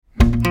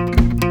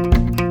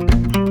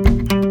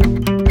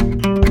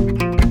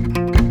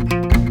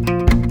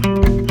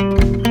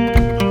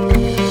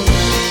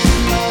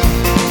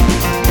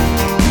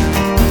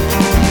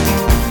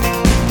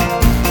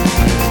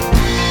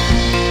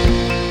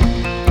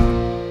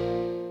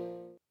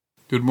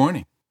Good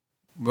morning.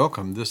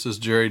 Welcome. This is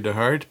Jerry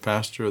DeHart,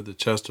 pastor of the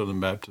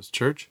Chesterland Baptist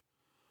Church.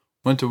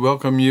 I want to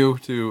welcome you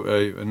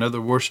to another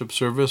worship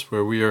service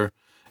where we are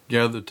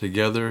gathered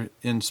together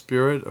in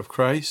spirit of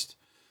Christ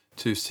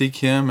to seek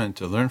Him and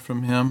to learn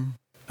from Him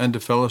and to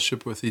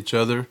fellowship with each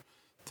other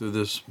through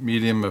this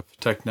medium of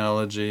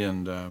technology,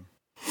 and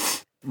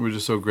we're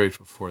just so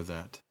grateful for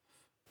that.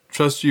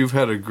 Trust you've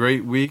had a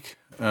great week.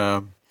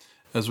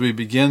 As we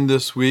begin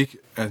this week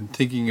and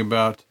thinking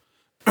about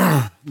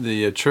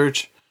the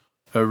church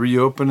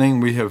reopening,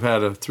 we have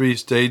had a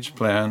 3-stage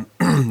plan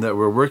that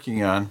we're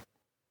working on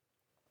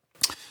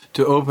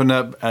to open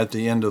up at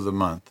the end of the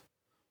month.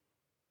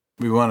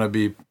 We want to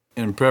be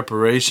in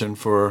preparation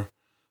for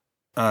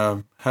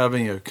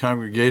having a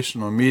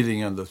congregational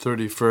meeting on the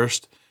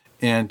 31st,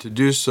 and to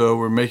do so,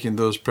 we're making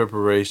those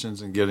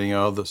preparations and getting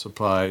all the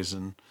supplies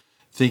and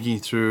thinking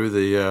through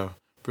the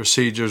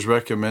procedures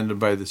recommended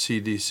by the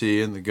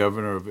CDC and the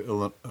governor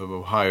of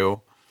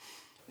Ohio,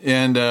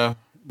 and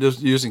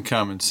just using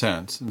common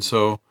sense. And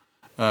so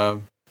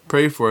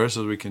pray for us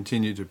as we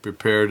continue to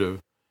prepare to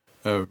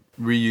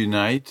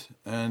reunite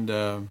and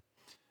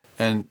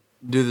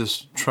do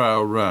this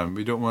trial run.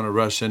 We don't want to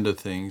rush into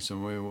things,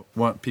 and we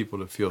want people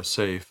to feel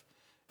safe.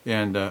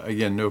 And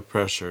again, no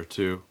pressure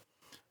to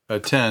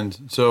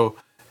attend. So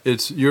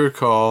it's your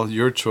call,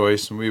 your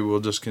choice, and we will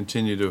just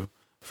continue to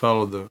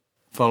follow the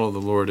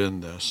Lord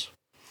in this.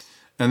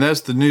 And that's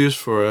the news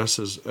for us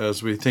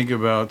as we think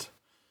about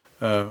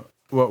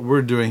what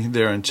we're doing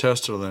there in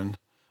Chesterland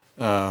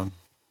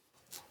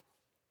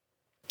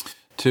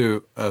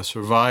to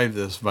survive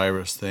this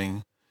virus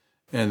thing,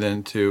 and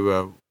then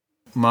to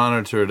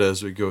monitor it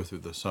as we go through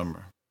the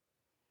summer.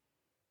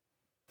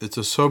 It's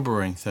a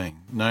sobering thing.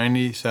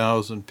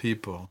 90,000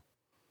 people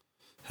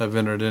have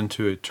entered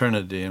into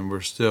eternity, and we're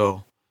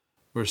still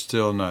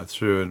not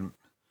through. And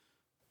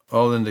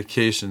all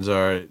indications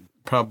are it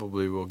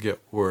probably will get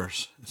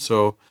worse.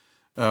 So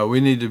we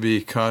need to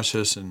be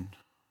cautious and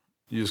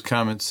use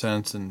common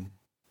sense and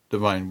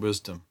divine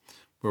wisdom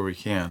where we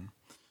can.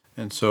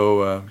 And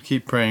so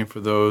keep praying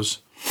for those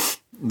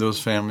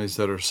families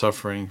that are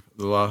suffering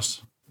the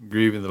loss,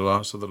 grieving the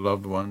loss of the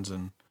loved ones.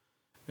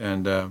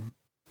 But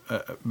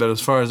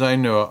as far as I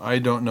know, I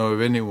don't know of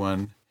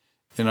anyone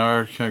in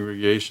our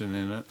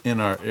congregation, in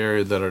our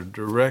area, that are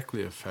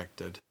directly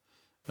affected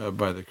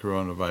by the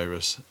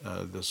coronavirus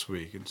this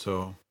week. And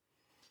so,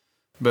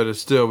 but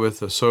it's still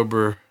with a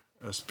sober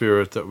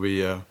spirit that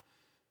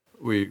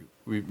we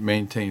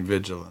maintain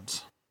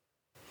vigilance.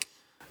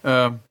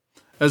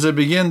 As I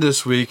begin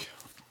this week,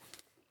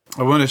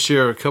 I want to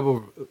share a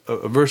couple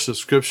of verses of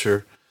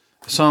Scripture.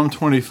 Psalm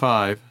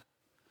 25,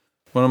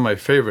 one of my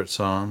favorite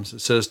Psalms. It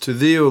says, "To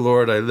Thee, O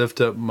Lord, I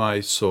lift up my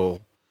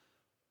soul.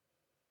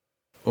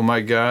 O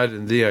my God,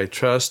 in Thee I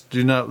trust.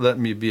 Do not let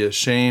me be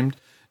ashamed.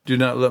 Do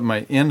not let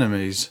my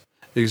enemies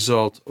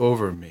exult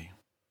over me.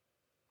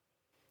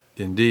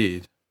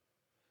 Indeed,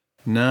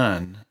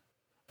 none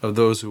of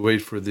those who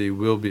wait for Thee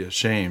will be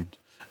ashamed,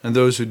 and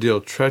those who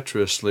deal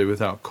treacherously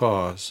without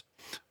cause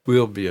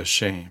will be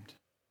ashamed.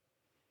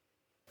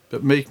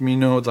 But make me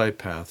know Thy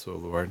paths, O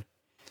Lord.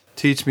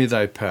 Teach me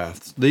Thy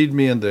paths. Lead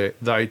me in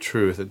Thy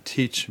truth, and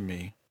teach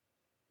me.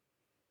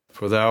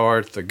 For Thou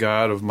art the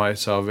God of my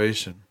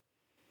salvation,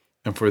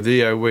 and for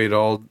Thee I wait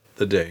all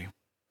the day.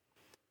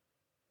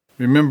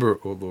 Remember,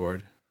 O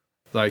Lord,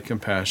 Thy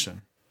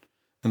compassion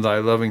and Thy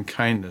loving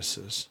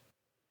kindnesses,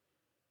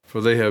 for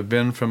they have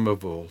been from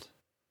of old.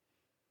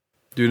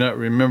 Do not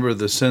remember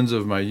the sins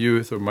of my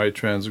youth or my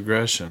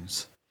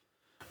transgressions.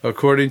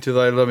 According to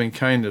Thy loving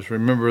kindness,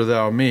 remember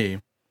Thou me,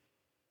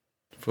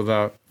 for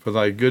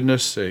Thy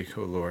goodness' sake,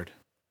 O Lord.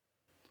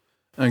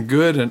 And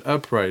good and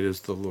upright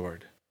is the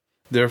Lord.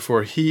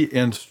 Therefore He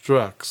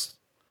instructs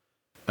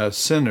us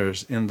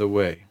sinners in the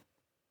way.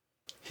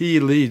 He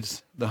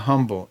leads the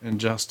humble in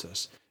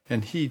justice,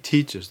 and He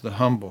teaches the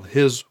humble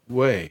His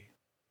way.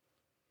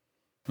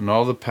 And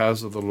all the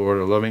paths of the Lord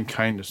are loving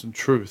kindness and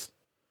truth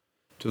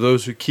to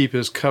those who keep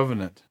His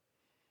covenant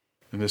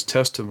and His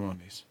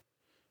testimonies.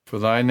 For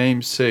Thy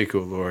name's sake, O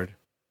Lord,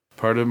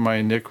 pardon my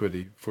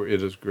iniquity, for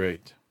it is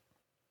great."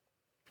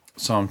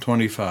 Psalm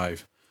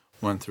 25,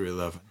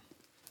 1-11.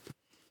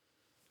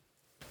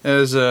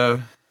 As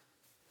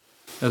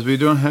we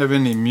don't have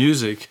any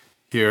music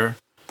here,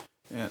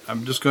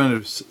 I'm just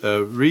going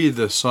to read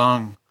the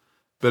song,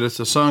 but it's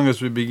a song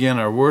as we begin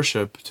our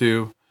worship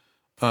to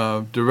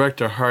direct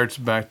our hearts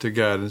back to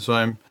God. And so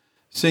I'm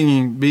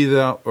singing,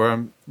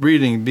 I'm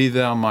reading, "Be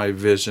Thou my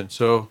vision."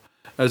 So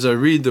as I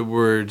read the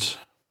words,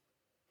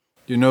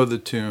 you know the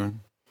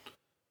tune.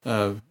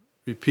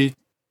 Repeat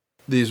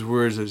these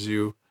words as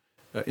you,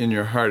 in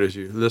your heart as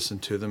you listen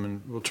to them,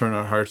 and we'll turn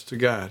our hearts to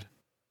God.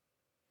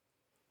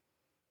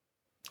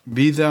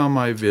 Be Thou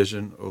my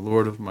vision, O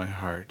Lord of my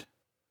heart.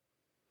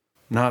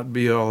 Not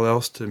be all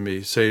else to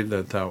me, save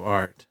that Thou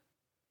art.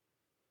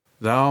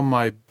 Thou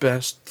my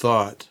best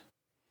thought,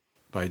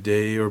 by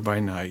day or by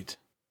night.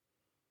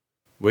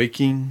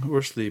 Waking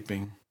or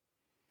sleeping,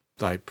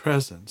 Thy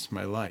presence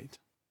my light.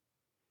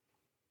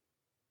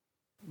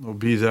 O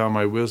be Thou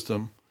my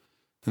wisdom,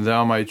 and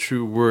thou my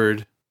true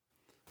word,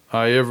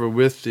 I ever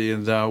with thee,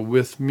 and thou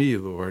with me,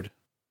 Lord.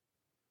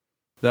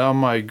 Thou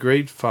my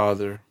great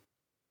Father,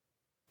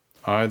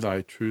 I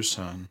thy true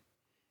Son,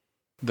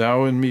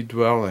 thou in me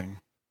dwelling,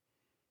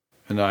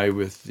 and I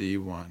with thee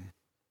one.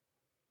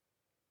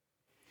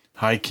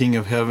 High King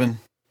of heaven,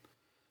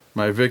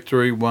 my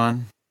victory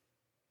won,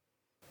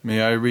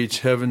 may I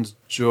reach heaven's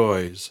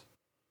joys,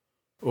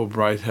 O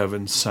bright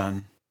heaven's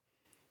sun.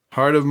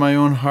 Heart of my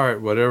own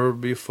heart, whatever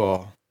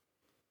befall,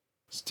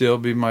 still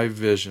be my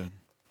vision,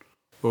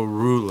 O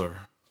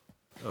ruler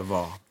of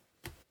all.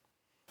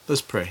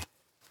 Let's pray.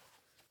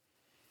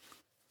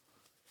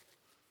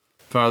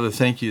 Father,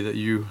 thank you that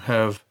you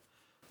have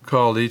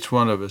called each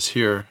one of us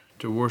here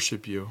to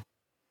worship you.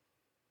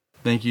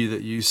 Thank you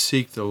that you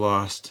seek the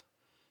lost.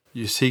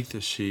 You seek the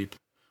sheep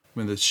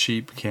when the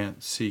sheep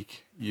can't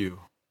seek you.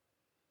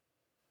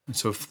 And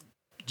so,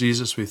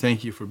 Jesus, we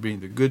thank you for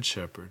being the good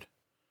shepherd,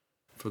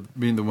 for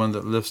being the one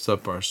that lifts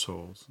up our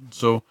souls.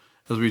 So,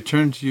 as we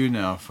turn to you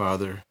now,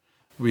 Father,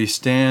 we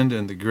stand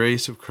in the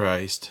grace of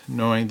Christ,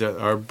 knowing that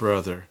our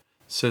brother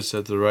sits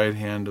at the right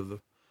hand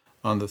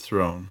on the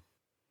throne,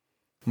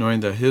 knowing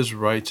that his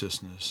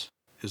righteousness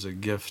is a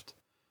gift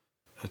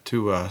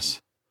to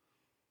us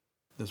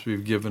as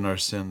we've given our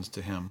sins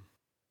to him.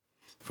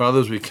 Father,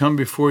 as we come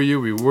before you,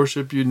 we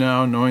worship you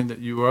now, knowing that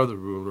you are the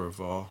ruler of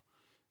all,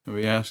 and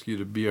we ask you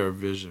to be our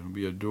vision.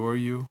 We adore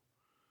you.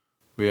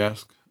 We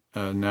ask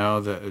now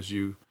that as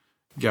you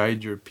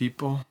guide your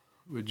people,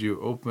 would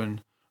you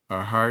open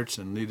our hearts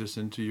and lead us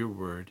into your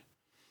word,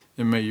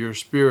 and may your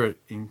Spirit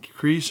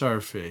increase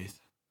our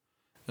faith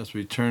as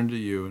we turn to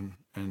you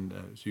and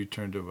as you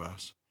turn to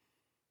us.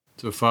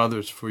 So, Father,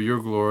 it's for your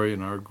glory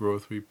and our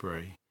growth we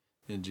pray.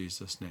 In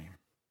Jesus' name,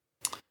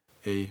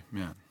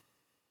 amen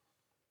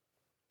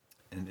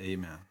and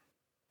amen.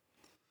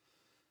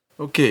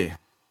 Okay,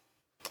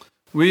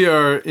 we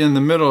are in the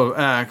middle of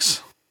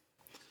Acts,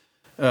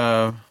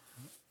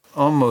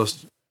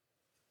 almost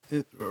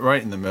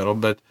right in the middle,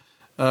 but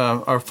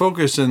our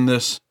focus in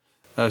this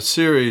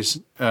series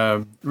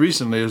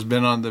recently has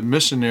been on the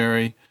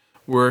missionary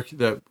work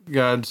that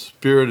God's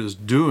Spirit is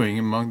doing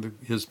among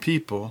his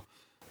people,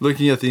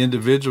 looking at the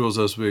individuals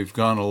as we've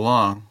gone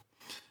along.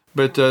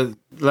 But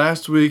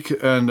last week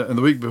and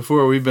the week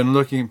before, we've been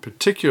looking in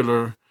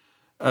particular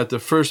at the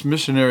first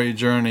missionary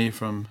journey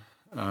from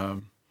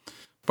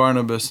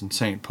Barnabas and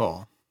St.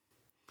 Paul.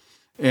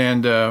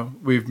 And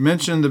we've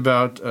mentioned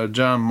about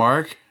John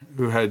Mark,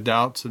 who had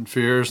doubts and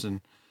fears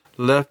and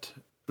left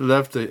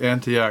the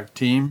Antioch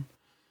team,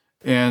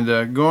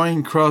 and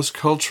going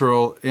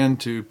cross-cultural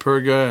into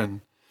Perga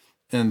and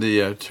in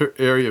the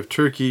area of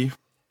Turkey.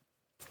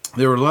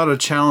 There were a lot of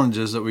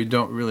challenges that we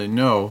don't really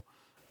know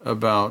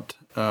about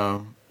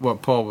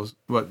what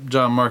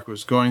John Mark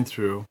was going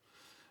through,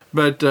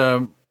 but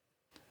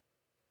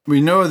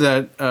we know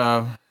that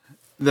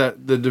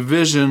that the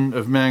division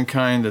of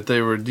mankind that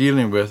they were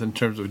dealing with in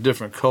terms of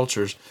different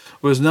cultures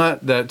was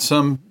not that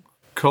some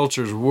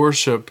cultures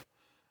worship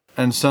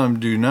and some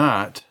do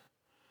not.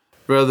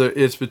 Rather,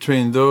 it's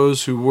between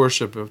those who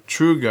worship a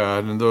true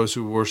God and those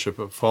who worship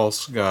a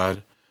false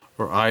god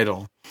or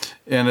idol.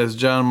 And as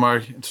John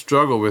Mark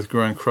struggled with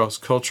growing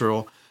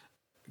cross-culturally,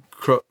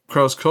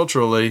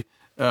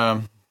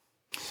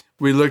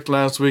 we looked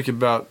last week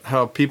about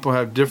how people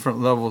have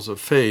different levels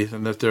of faith,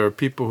 and that there are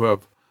people who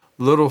have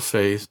little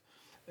faith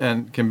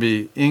and can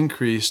be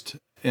increased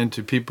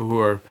into people who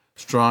are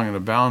strong and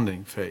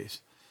abounding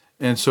faith.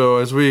 And so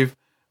as we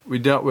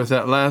dealt with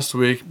that last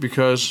week,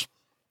 because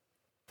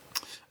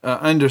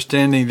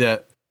understanding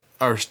that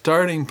our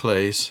starting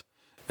place,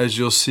 as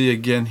you'll see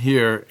again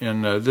here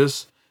in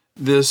this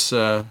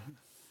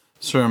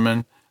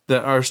sermon,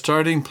 that our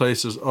starting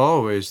place is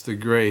always the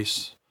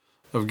grace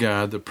of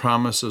God, the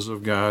promises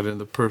of God, and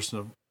the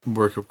person and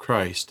work of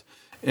Christ.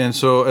 And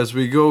so as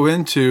we go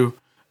into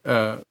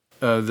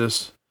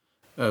this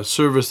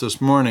service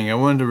this morning, I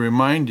wanted to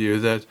remind you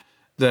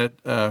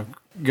that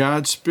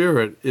God's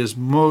Spirit is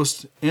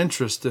most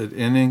interested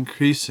in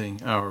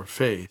increasing our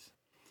faith.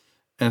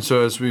 And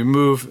so as we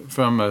move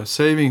from a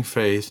saving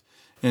faith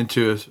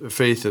into a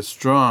faith that's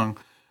strong,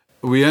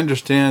 we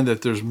understand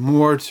that there's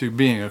more to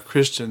being a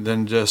Christian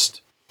than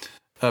just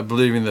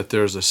believing that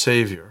there's a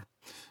Savior,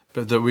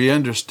 but that we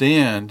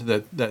understand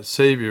that that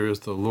Savior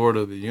is the Lord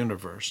of the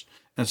universe.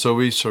 And so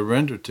we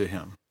surrender to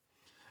him.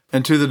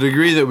 And to the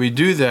degree that we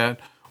do that,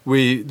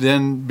 we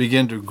then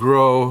begin to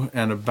grow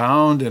and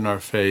abound in our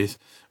faith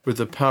with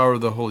the power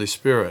of the Holy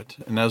Spirit.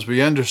 And as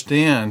we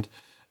understand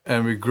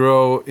and we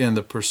grow in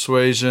the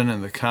persuasion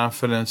and the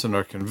confidence and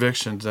our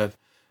convictions that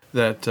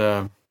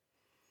there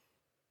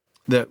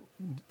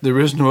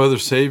is no other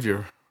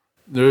Savior,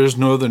 there is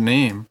no other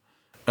name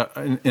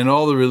in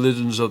all of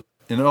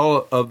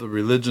the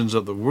religions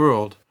of the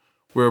world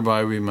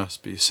whereby we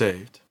must be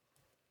saved.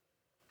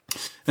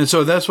 And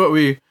so that's what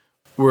we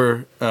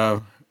were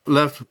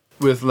left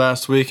with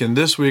last week. And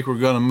this week we're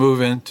going to move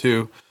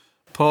into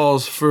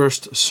Paul's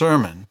first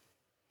sermon.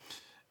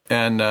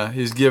 And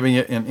he's giving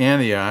it in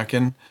Antioch.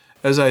 And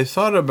as I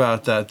thought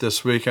about that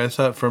this week, I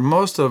thought for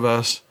most of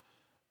us,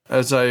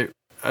 as I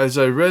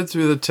read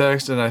through the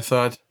text, and I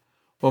thought,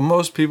 well,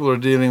 most people are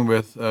dealing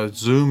with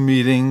Zoom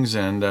meetings,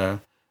 and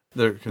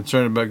they're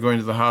concerned about going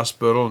to the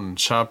hospital and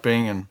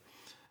shopping, and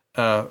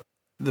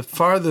the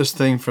farthest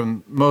thing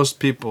from most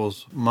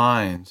people's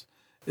minds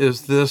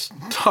is this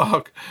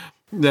talk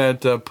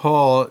that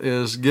Paul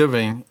is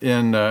giving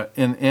in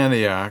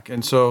Antioch.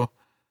 And so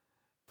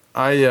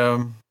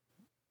I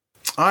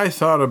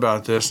thought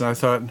about this, and I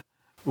thought,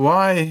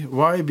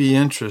 why be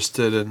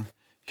interested in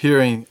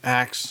hearing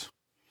Acts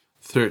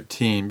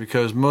 13?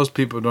 Because most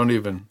people don't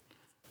even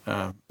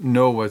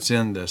know what's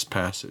in this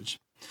passage.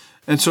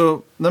 And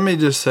so let me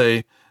just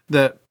say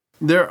that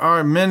there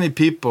are many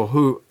people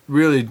who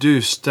really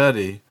do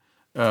study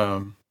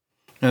and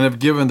have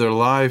given their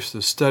lives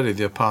to study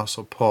the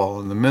Apostle Paul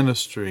and the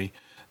ministry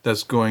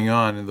that's going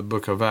on in the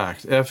book of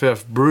Acts.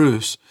 F.F.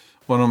 Bruce,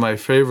 one of my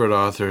favorite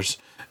authors,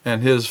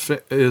 and his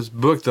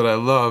book that I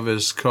love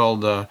is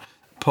called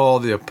Paul,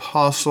 the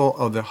Apostle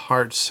of the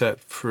Heart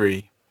Set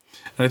Free.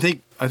 And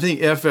I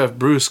think F.F.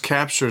 Bruce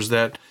captures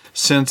that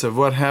sense of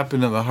what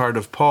happened in the heart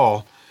of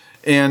Paul.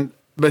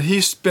 But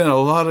he spent a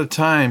lot of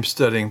time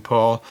studying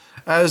Paul,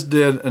 as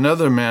did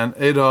another man,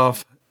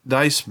 Adolf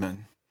Deisman,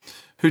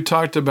 who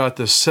talked about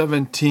the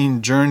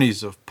 17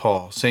 journeys of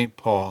Paul, St.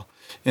 Paul,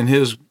 in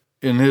his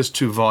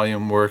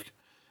 2-volume work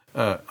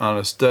on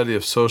a study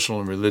of social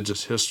and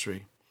religious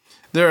history.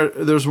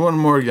 There's one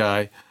more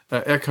guy,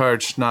 Eckhard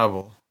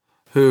Schnabel,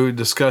 who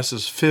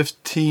discusses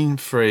 15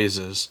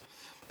 phrases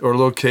or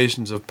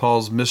locations of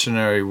Paul's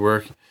missionary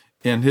work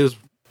in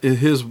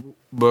his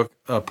book,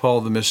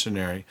 Paul the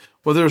Missionary.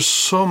 Well, there's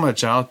so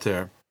much out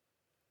there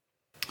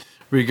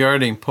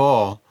regarding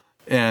Paul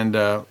and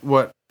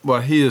what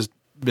he has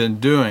been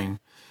doing.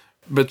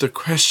 But the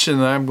question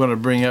that I'm going to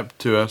bring up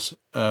to us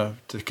to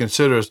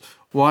consider is,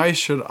 why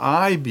should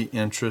I be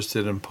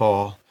interested in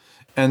Paul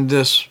and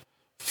this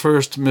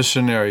first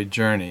missionary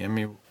journey? I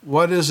mean,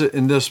 what is it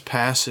in this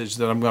passage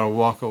that I'm going to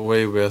walk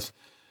away with?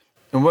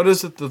 And what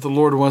is it that the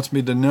Lord wants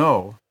me to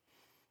know?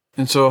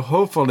 And so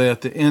hopefully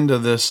at the end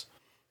of this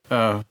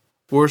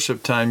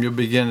worship time, you'll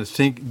begin to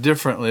think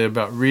differently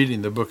about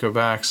reading the book of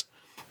Acts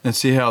and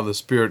see how the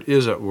Spirit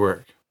is at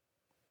work.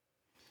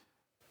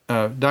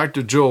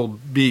 Dr. Joel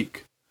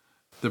Beek,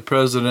 the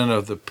president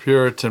of the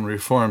Puritan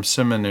Reformed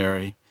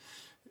Seminary,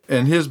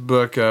 in his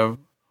book,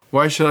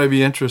 Why Should I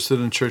Be Interested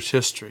in Church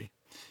History?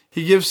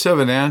 He gives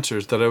 7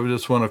 answers that I would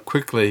just want to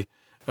quickly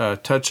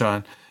touch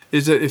on.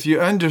 Is that if you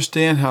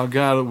understand how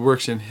God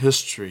works in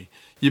history,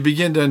 you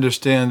begin to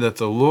understand that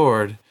the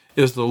Lord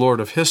is the Lord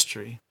of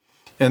history,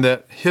 and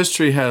that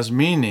history has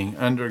meaning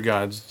under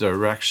God's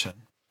direction.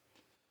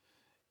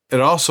 He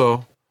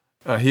also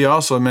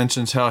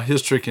mentions how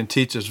history can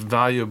teach us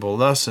valuable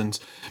lessons,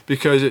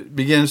 because it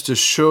begins to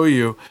show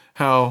you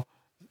how,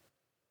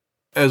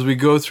 as we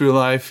go through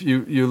life,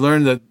 you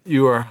learn that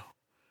you are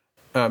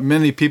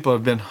many people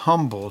have been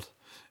humbled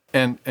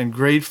and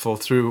grateful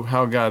through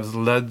how God has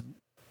led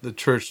the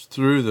church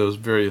through those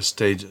various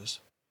stages.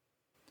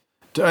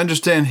 To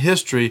understand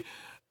history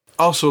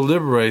also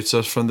liberates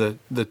us from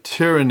the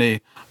tyranny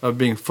of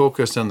being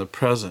focused on the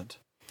present.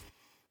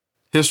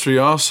 History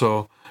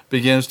also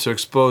begins to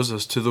expose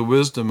us to the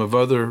wisdom of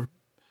other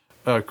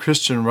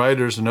Christian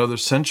writers in other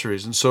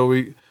centuries, and so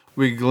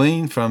we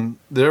glean from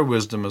their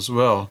wisdom as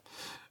well.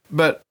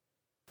 But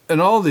in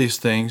all these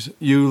things,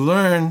 you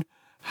learn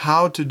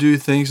how to do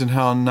things and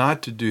how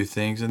not to do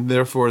things, and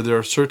therefore there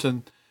are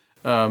certain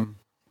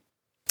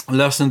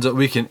lessons that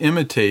we can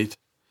imitate.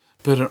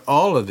 But in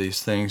all of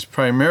these things,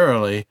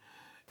 primarily,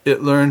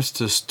 it learns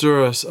to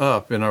stir us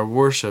up in our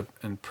worship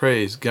and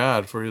praise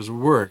God for His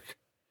work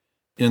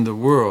in the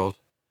world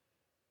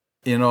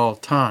in all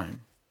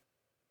time.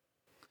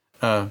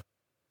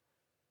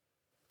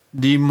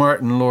 D.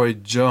 Martin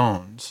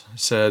Lloyd-Jones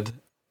said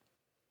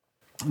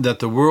that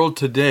the world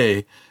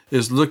today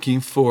is looking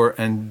for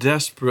and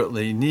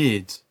desperately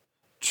needs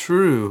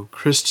true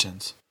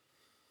Christians.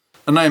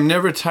 And I am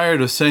never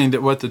tired of saying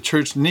that what the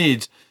church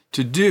needs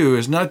to do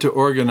is not to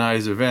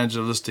organize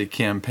evangelistic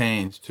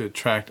campaigns to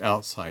attract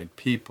outside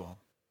people,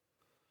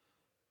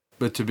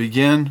 but to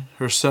begin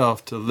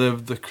herself to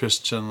live the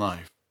Christian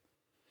life.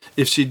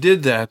 If she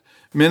did that,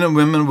 men and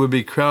women would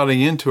be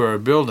crowding into our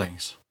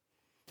buildings,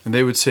 and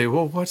they would say,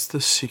 well, what's the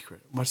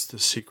secret? What's the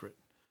secret?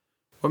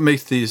 What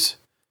makes these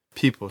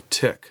people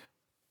tick?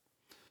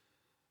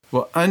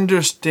 Well,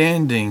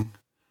 understanding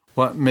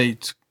what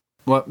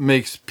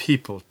makes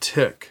people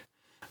tick,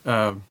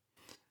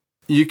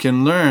 you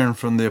can learn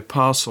from the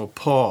Apostle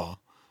Paul,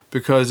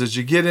 because as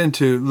you get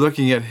into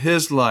looking at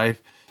his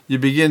life, you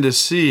begin to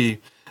see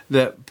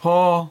that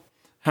Paul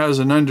has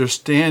an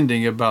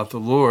understanding about the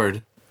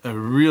Lord, a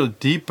real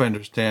deep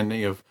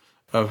understanding of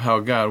how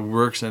God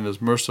works and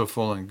is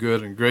merciful and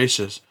good and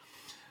gracious.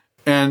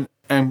 And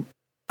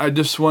I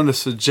just want to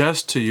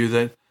suggest to you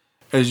that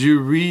as you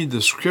read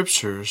the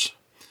Scriptures,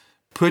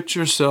 put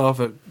yourself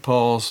at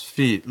Paul's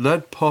feet.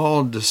 Let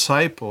Paul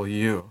disciple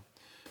you,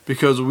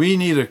 because we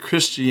need a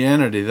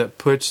Christianity that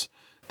puts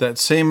that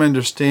same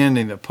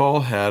understanding that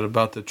Paul had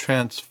about the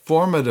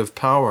transformative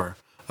power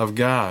of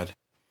God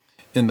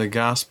in the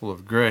gospel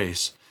of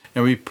grace,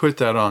 and we put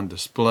that on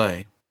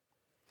display.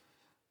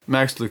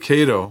 Max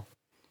Lucado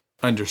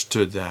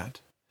understood that.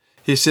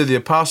 He said the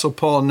Apostle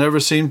Paul never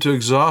seemed to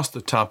exhaust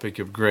the topic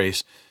of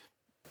grace.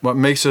 What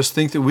makes us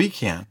think that we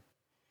can?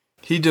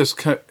 He just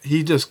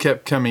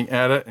kept coming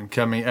at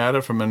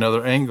it from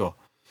another angle.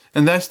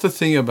 And that's the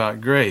thing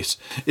about grace.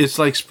 It's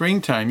like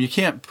springtime. You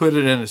can't put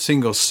it in a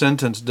single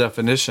sentence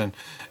definition,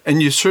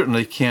 and you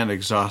certainly can't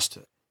exhaust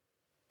it.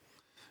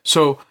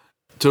 So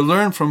to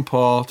learn from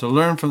Paul, to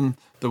learn from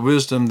the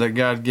wisdom that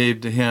God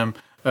gave to him,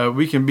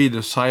 we can be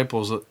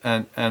disciples,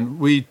 and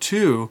we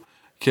too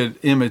could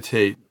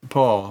imitate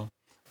Paul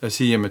as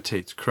he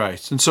imitates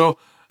Christ. And so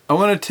I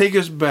want to take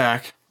us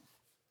back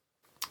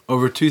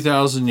over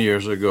 2,000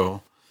 years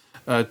ago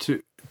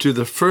to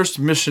the first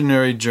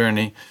missionary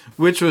journey,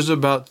 which was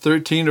about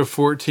 13 or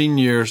 14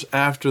 years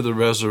after the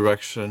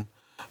resurrection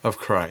of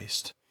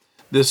Christ.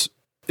 This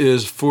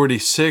is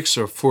 46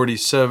 or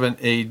 47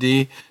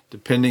 AD,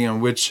 depending on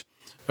which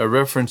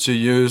reference you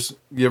use,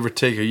 give or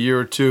take a year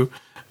or two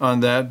on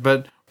that.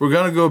 But we're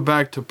going to go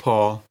back to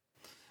Paul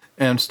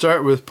and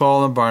start with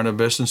Paul and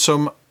Barnabas. And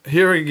so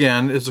here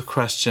again is a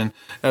question.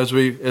 As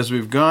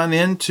we've gone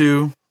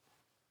into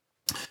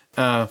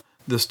the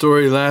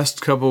story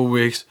last couple of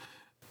weeks,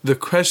 the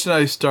question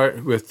I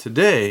start with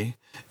today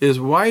is,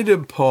 why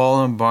did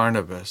Paul and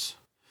Barnabas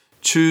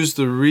choose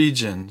the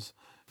regions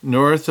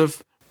north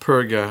of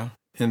Perga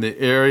in the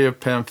area of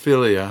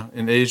Pamphylia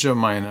in Asia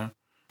Minor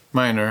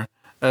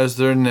as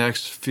their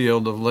next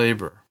field of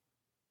labor?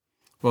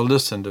 Well,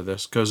 listen to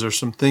this, because there's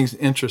some things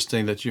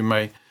interesting that you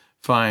might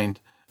find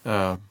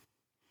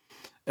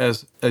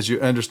as you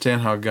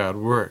understand how God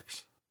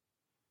works.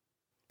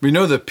 We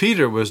know that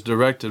Peter was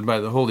directed by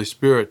the Holy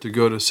Spirit to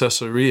go to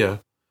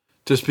Caesarea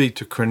to speak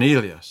to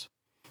Cornelius.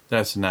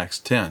 That's in Acts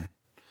 10.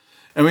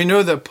 And we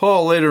know that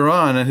Paul later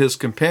on and his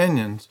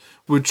companions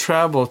would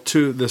travel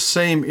to the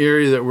same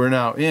area that we're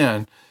now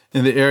in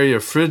the area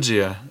of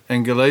Phrygia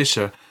and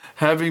Galatia,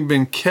 having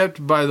been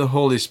kept by the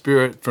Holy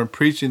Spirit from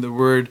preaching the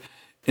word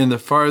in the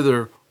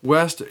farther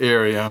west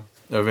area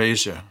of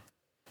Asia.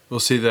 We'll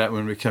see that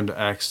when we come to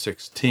Acts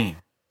 16.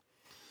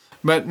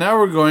 But now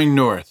we're going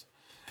north.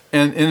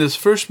 And in his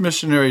first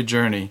missionary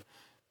journey,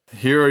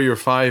 here are your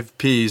 5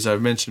 P's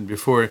I've mentioned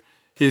before.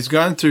 He's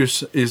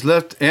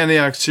left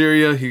Antioch,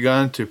 Syria. He's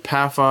gone to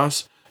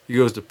Paphos. He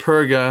goes to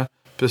Perga,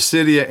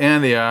 Pisidia,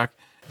 Antioch.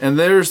 And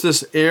there's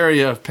this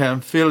area of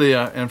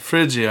Pamphylia and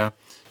Phrygia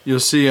you'll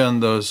see on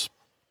those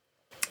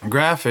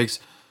graphics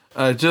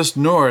just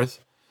north.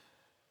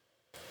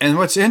 And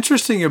what's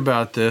interesting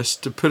about this,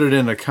 to put it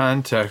into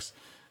context,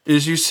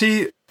 is you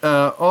see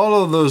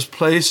all of those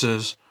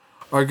places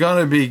are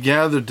going to be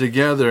gathered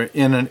together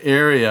in an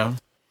area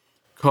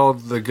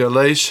called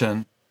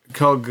Galatia.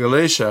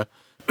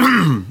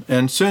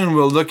 And soon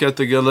we'll look at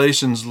the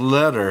Galatians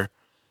letter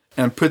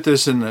and put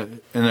this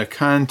in a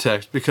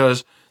context,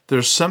 because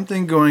there's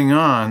something going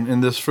on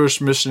in this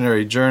first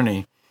missionary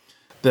journey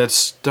that's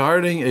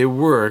starting a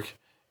work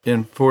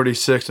in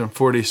 46 and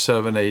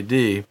 47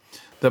 AD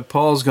that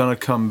Paul's going to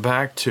come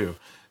back to.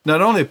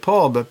 Not only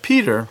Paul, but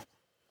Peter,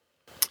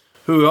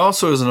 who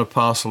also is an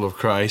apostle of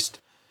Christ,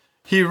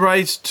 he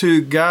writes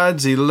to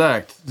God's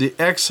elect, the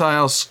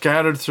exiles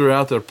scattered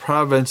throughout the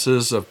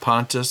provinces of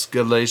Pontus,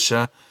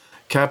 Galatia,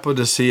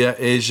 Cappadocia,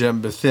 Asia,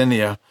 and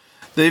Bithynia.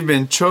 They've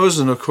been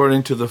chosen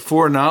according to the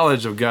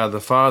foreknowledge of God the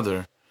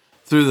Father,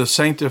 through the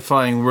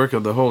sanctifying work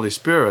of the Holy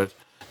Spirit,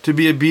 to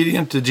be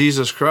obedient to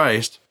Jesus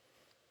Christ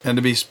and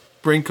to be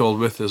sprinkled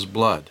with his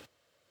blood.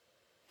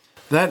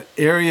 That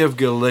area of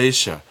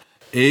Galatia,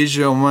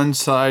 Asia on one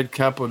side,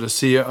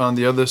 Cappadocia on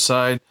the other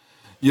side,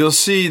 you'll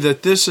see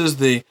that this is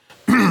the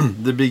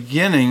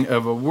beginning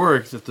of a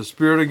work that the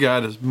Spirit of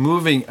God is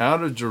moving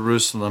out of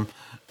Jerusalem,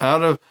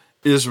 out of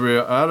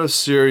Israel, out of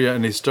Syria,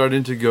 and he's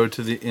starting to go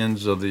to the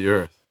ends of the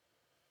earth.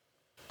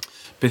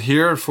 But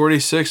here at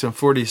 46 and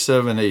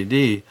 47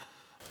 AD,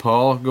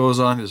 Paul goes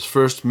on his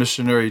first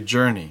missionary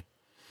journey.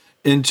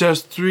 In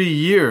just 3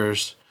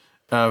 years,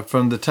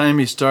 from the time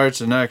he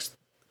starts in Acts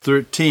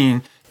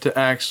 13 to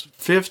Acts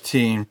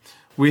 15,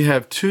 we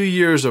have 2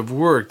 years of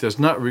work that's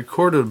not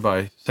recorded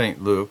by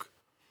St. Luke.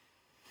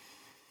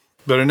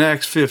 But in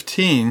Acts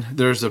 15,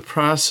 there's a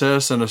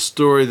process and a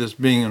story that's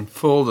being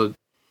unfolded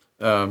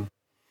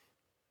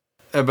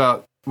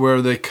about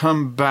where they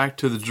come back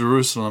to the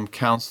Jerusalem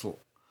Council.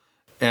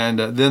 And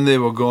then they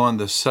will go on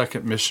the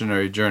second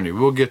missionary journey.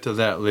 We'll get to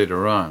that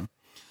later on.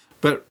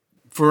 But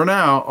for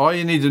now, all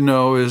you need to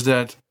know is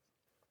that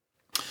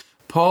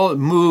Paul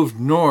moved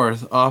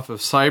north off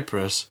of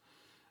Cyprus.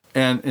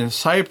 And in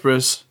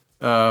Cyprus,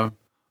 again,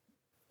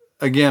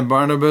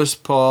 Barnabas,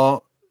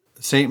 Paul,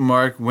 St.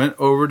 Mark went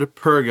over to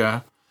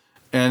Perga.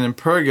 And in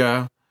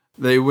Perga,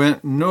 they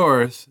went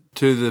north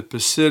to the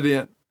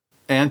Pisidian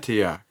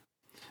Antioch.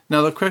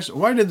 Now the question,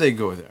 why did they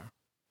go there?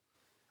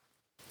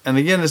 And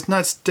again, it's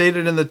not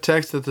stated in the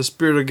text that the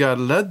Spirit of God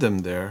led them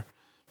there,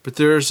 but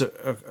there's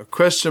a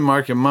question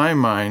mark in my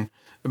mind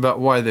about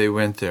why they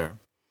went there.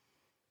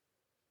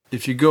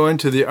 If you go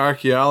into the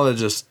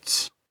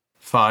archaeologists'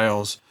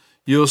 files,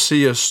 you'll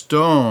see a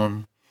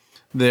stone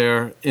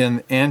there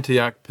in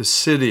Antioch,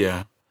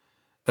 Pisidia,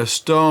 a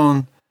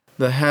stone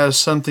that has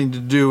something to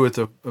do with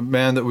a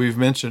man that we've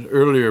mentioned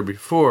earlier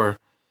before.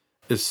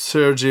 It's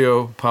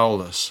Sergio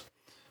Paulus.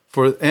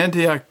 For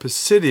Antioch,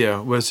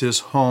 Pisidia was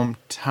his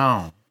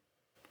hometown.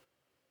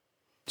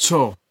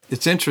 So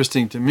it's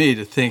interesting to me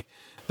to think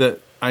that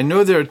I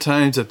know there are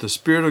times that the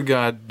Spirit of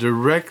God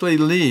directly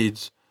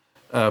leads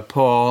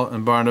Paul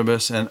and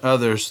Barnabas and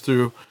others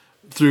through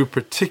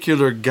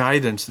particular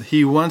guidance.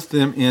 He wants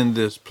them in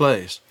this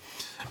place.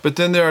 But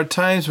then there are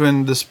times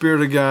when the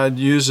Spirit of God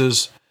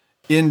uses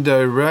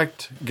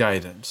indirect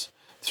guidance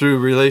through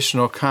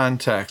relational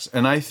contacts.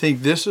 And I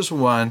think this is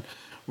one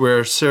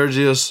where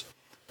Sergius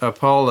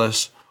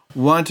Paulus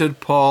wanted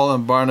Paul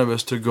and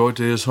Barnabas to go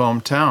to his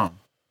hometown.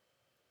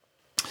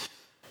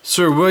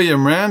 Sir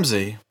William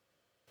Ramsay,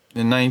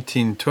 in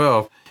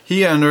 1912,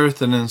 he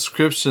unearthed an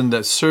inscription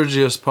that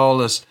Sergius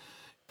Paulus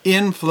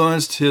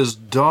influenced his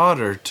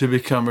daughter to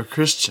become a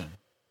Christian.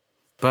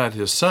 But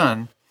his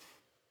son,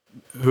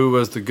 who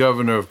was the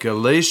governor of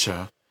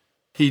Galatia,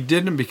 he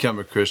didn't become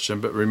a Christian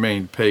but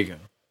remained pagan.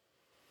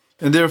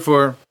 And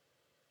therefore,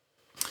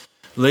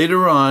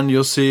 later on,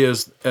 you'll see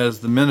as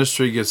the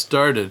ministry gets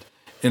started,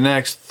 in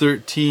Acts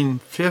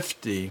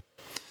 13:50,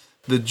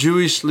 the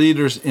Jewish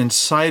leaders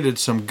incited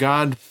some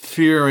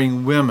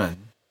God-fearing women,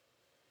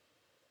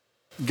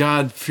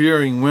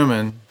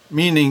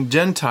 meaning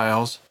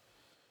Gentiles,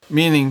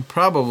 meaning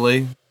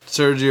probably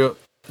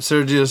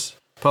Sergius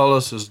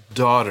Paulus'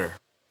 daughter.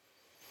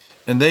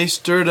 And they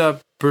stirred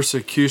up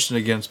persecution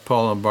against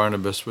Paul and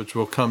Barnabas, which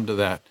we'll come to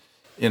that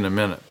in a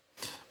minute.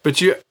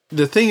 But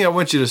the thing I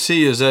want you to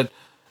see is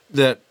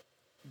that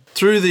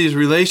through these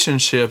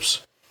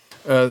relationships,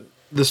 the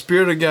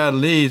Spirit of God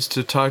leads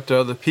to talk to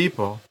other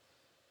people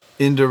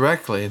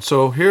indirectly. And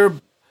so here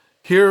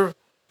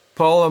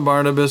Paul and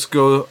Barnabas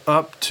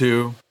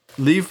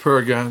leave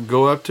Perga,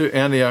 go up to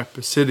Antioch,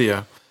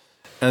 Pisidia,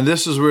 and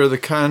this is where the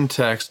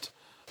context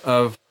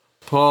of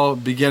Paul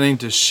beginning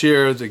to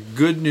share the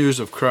good news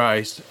of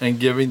Christ and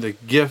giving the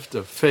gift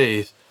of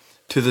faith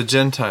to the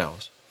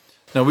Gentiles.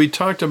 Now, we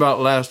talked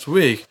about last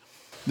week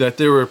that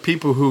there were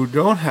people who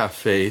don't have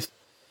faith,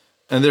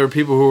 and there were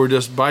people who were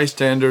just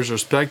bystanders or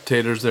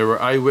spectators. There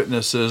were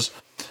eyewitnesses,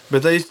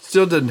 but they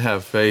still didn't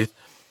have faith.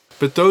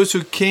 But those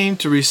who came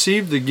to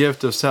receive the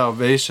gift of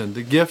salvation,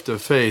 the gift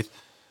of faith,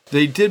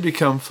 they did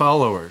become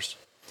followers.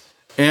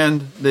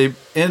 And they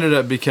ended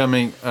up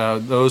becoming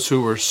those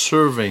who were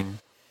servants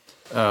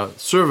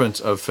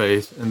of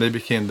faith, and they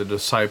became the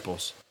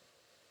disciples.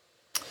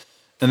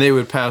 And they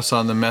would pass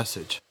on the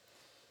message.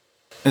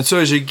 And so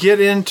as you get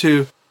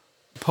into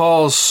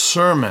Paul's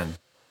sermon,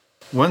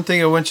 one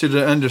thing I want you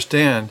to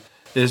understand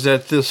is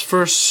that this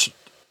first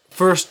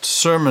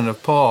sermon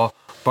of Paul,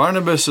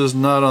 Barnabas is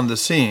not on the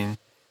scene,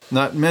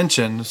 not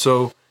mentioned,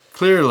 so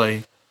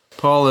clearly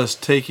Paul is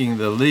taking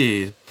the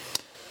lead.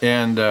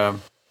 And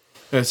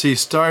as he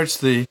starts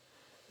the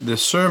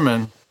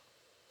sermon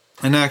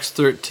in Acts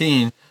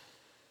 13,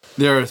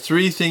 there are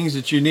three things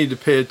that you need to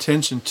pay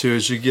attention to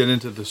as you get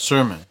into the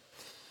sermon.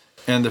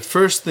 And the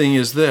first thing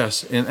is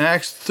this. In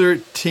Acts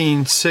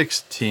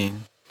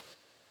 13:16,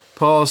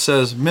 Paul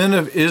says, "Men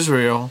of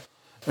Israel,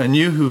 and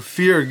you who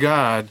fear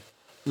God,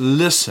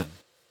 listen."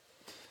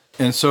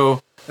 And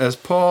so as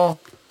Paul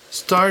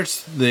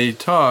starts the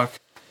talk,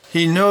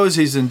 he knows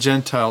he's in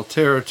Gentile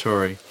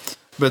territory.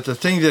 But the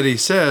thing that he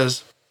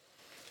says,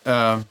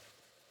 as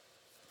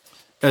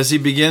he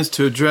begins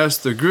to address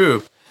the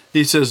group,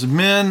 he says,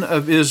 "Men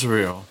of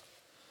Israel,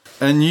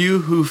 and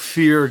you who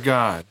fear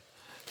God."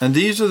 And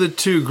these are the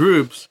two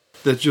groups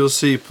that you'll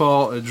see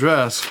Paul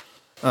address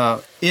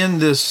in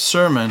this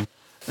sermon.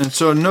 And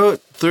so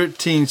note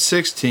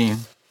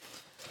 13:16,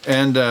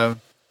 and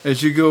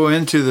as you go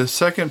into the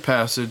second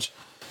passage,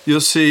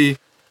 you'll see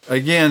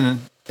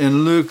again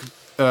in Luke,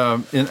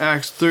 in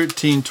Acts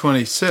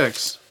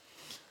 13:26,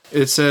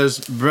 it says,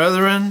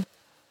 "Brethren,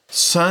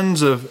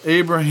 sons of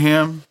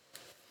Abraham,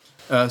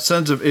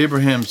 sons of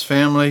Abraham's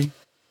family,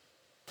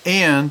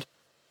 and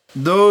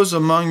those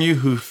among you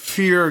who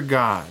fear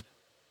God,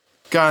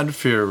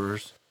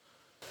 God-fearers,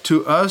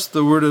 to us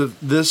the word of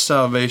this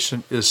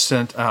salvation is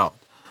sent out."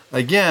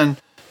 Again,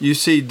 you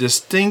see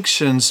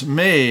distinctions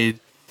made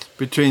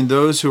between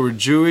those who were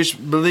Jewish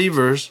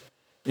believers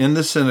in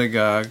the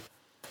synagogue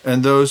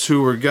and those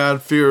who were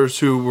God-fearers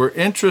who were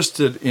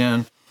interested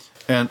in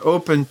and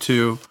open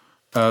to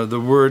the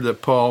word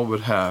that Paul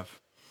would have.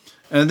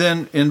 And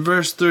then in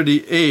verse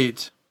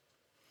 38,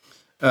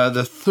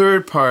 the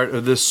third part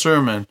of this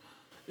sermon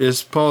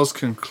is Paul's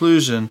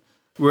conclusion,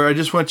 where I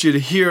just want you to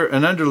hear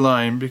and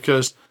underline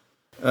because,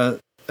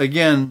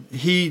 again,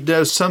 he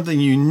does something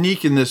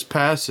unique in this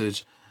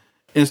passage.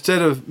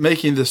 Instead of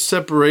making the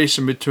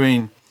separation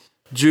between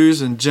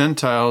Jews and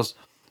Gentiles,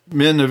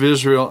 men of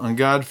Israel and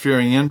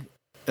God-fearing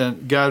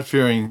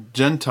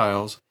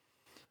Gentiles,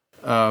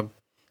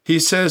 he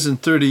says in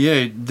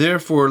 38,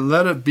 "Therefore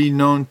let it be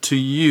known to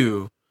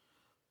you,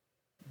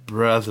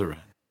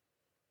 brethren."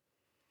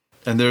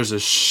 And there's a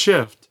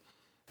shift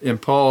in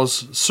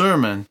Paul's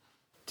sermon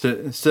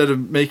instead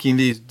of making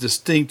these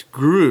distinct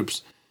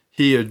groups,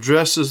 he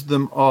addresses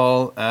them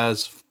all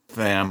as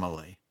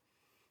family,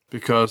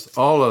 because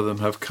all of them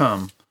have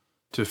come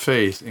to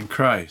faith in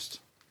Christ.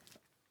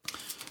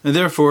 And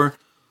therefore,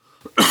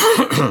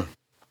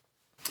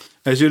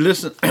 as you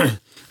listen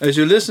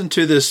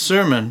to this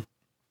sermon,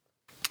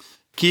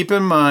 keep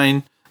in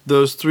mind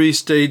those three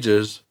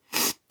stages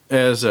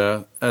as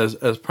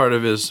part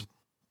of his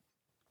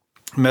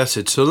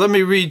message. So let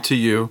me read to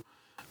you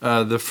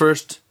the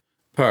first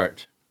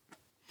part.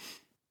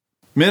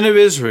 Men of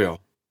Israel,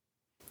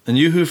 and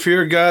you who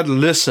fear God,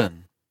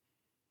 listen.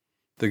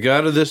 The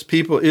God of this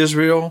people,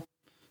 Israel,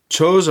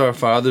 chose our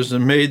fathers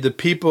and made the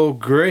people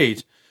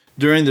great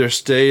during their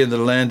stay in the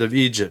land of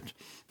Egypt.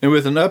 And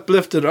with an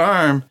uplifted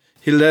arm,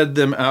 he led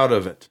them out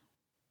of it.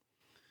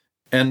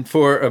 And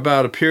for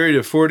about a period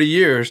of 40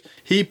 years,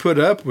 he put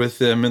up with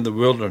them in the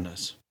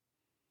wilderness.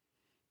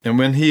 And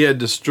when he had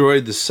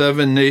destroyed the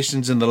 7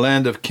 nations in the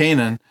land of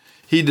Canaan,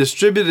 he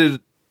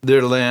distributed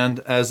their land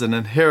as an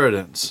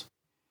inheritance,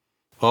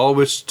 all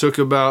which took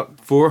about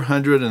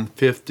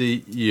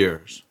 450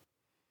 years.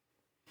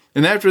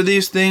 And after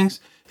these things,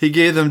 he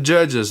gave them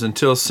judges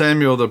until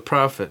Samuel the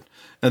prophet.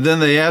 And then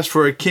they asked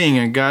for a king,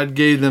 and God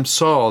gave them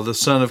Saul, the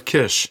son of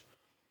Kish,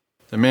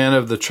 the man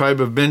of the tribe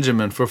of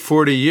Benjamin, for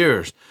 40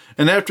 years.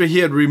 And after he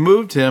had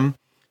removed him,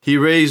 he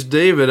raised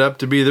David up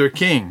to be their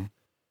king,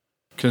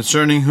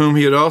 concerning whom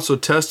he had also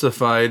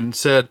testified and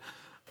said,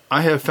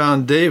 I have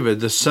found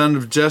David, the son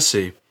of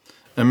Jesse,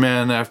 a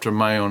man after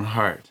my own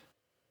heart,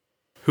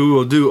 who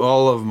will do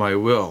all of my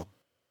will.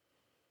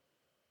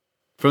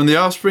 From the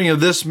offspring of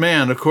this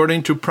man,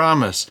 according to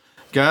promise,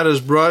 God has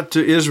brought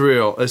to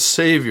Israel a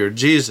Savior,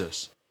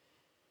 Jesus.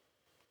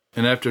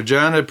 And after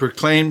John had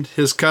proclaimed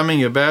his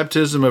coming, a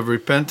baptism of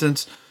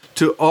repentance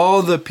to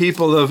all the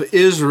people of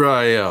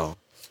Israel.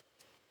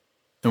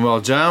 And while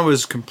John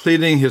was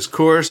completing his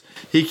course,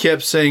 he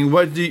kept saying,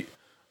 What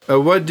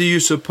do you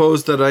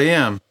suppose that I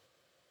am?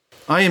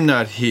 I am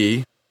not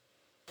he,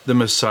 the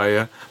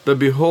Messiah, but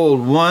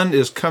behold, one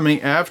is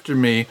coming after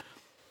me,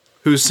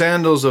 whose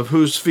sandals of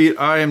whose feet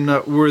I am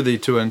not worthy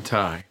to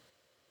untie.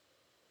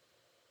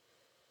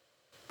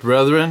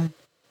 Brethren,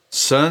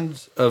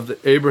 sons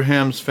of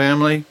Abraham's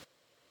family,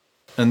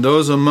 and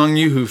those among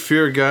you who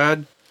fear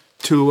God,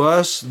 to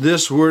us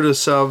this word of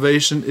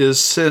salvation is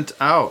sent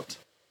out.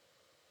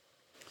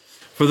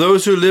 For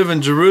those who live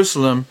in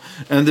Jerusalem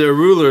and their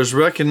rulers,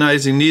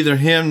 recognizing neither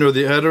him nor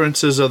the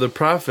utterances of the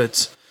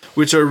prophets,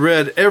 which are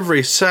read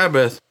every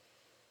Sabbath,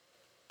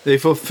 they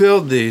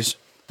fulfilled these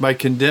by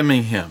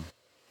condemning him.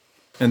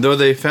 And though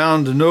they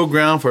found no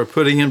ground for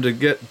putting him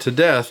to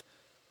death,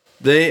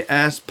 they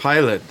asked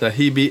Pilate that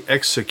he be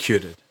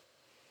executed.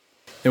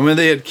 And when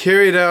they had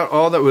carried out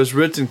all that was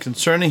written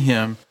concerning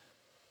him,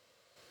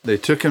 they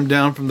took him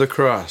down from the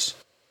cross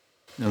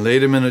and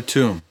laid him in a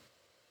tomb.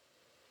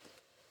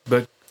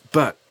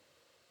 But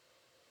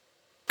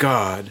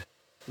God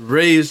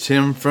raised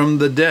him from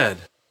the dead.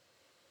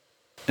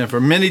 And for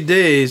many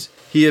days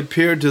he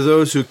appeared to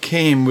those who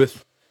came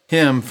with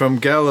him from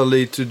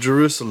Galilee to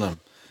Jerusalem,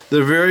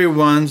 the very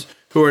ones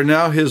who are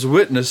now his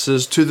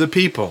witnesses to the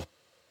people.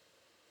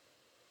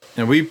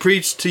 And we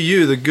preach to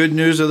you the good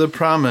news of the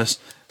promise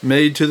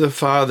made to the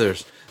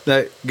fathers,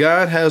 that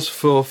God has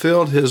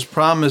fulfilled his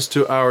promise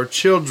to our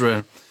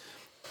children,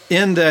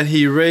 in that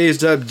he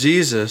raised up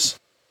Jesus,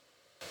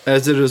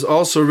 as it is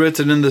also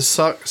written in the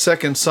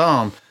second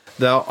Psalm,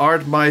 Thou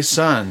art my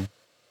son,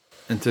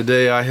 and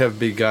today I have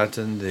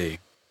begotten thee.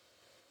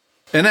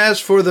 And as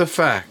for the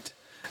fact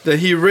that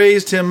he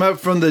raised him up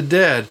from the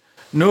dead,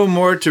 no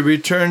more to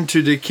return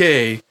to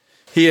decay,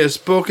 he has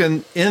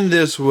spoken in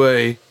this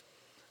way,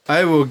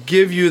 I will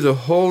give you the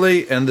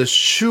holy and the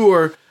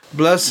sure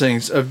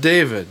blessings of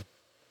David.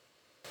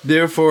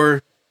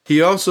 Therefore,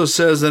 he also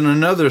says in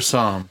another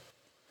psalm,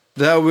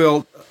 Thou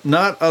wilt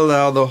not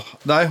allow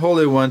thy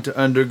Holy One to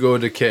undergo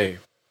decay.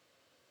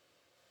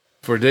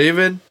 For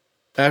David,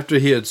 after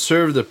he had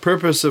served the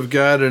purpose of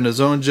God in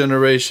his own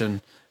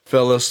generation,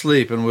 fell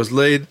asleep and was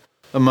laid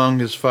among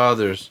his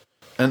fathers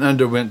and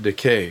underwent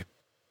decay.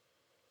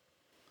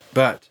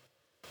 But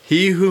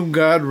he whom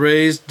God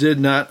raised did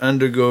not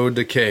undergo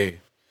decay.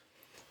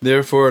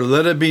 Therefore,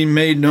 let it be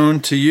made known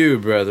to you,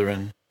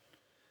 brethren,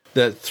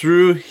 that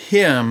through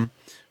him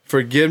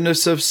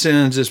forgiveness of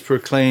sins is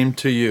proclaimed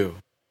to you.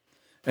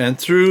 And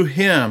through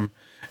him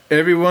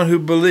everyone who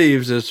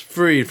believes is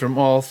freed from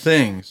all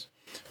things,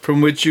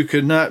 from which you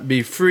could not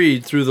be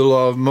freed through the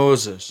law of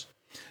Moses.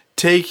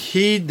 Take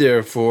heed,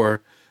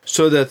 therefore,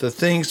 so that the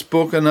things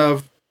spoken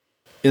of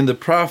in the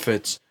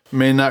prophets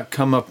may not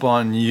come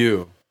upon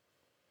you.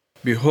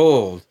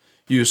 Behold,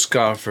 you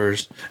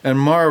scoffers, and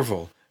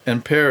marvel,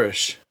 and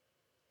perish.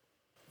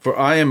 For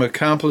I am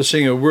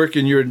accomplishing a work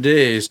in your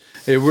days,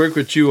 a work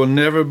which you will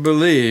never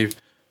believe,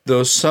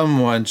 though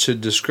someone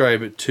should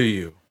describe it to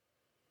you.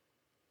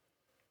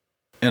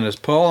 And as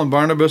Paul and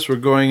Barnabas were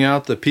going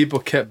out, the people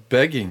kept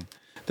begging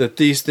that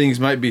these things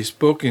might be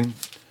spoken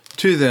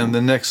to them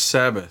the next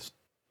Sabbath.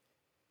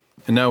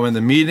 And now when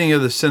the meeting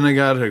of the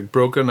synagogue had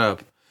broken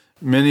up,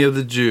 many of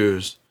the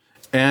Jews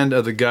and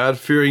of the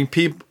God-fearing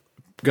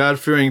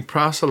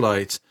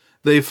proselytes,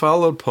 they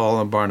followed Paul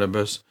and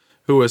Barnabas,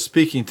 who was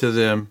speaking to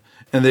them,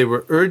 and they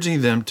were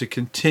urging them to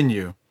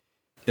continue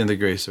in the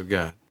grace of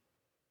God.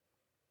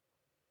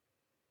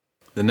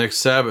 The next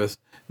Sabbath,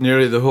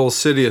 nearly the whole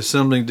city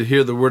assembling to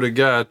hear the word of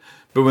God,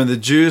 but when the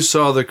Jews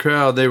saw the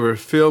crowd, they were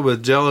filled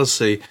with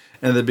jealousy,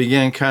 and they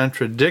began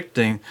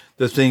contradicting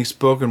the things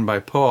spoken by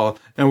Paul,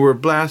 and were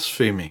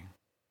blaspheming.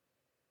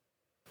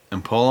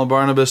 And Paul and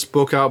Barnabas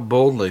spoke out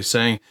boldly,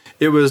 saying,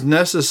 "It was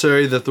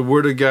necessary that the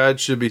word of God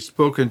should be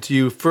spoken to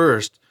you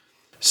first.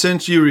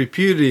 Since you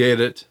repudiate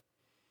it,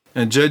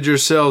 and judge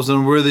yourselves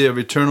unworthy of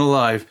eternal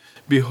life,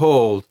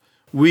 behold,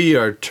 we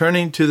are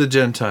turning to the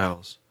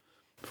Gentiles.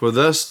 For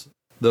thus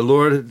the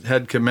Lord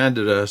had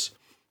commanded us,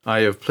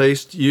 I have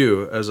placed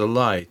you as a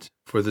light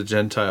for the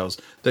Gentiles,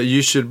 that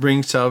you should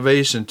bring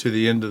salvation to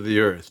the end of the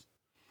earth."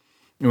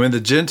 And when the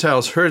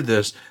Gentiles heard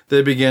this,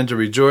 they began to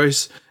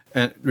rejoicing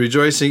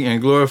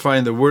and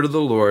glorifying the word of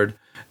the Lord,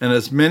 and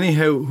as many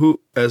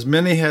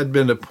had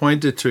been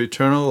appointed to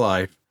eternal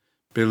life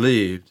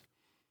believed,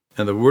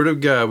 and the word of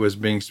God was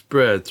being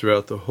spread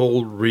throughout the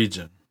whole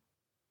region.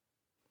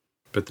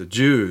 But the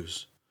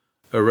Jews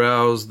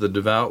aroused the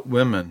devout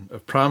women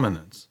of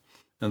prominence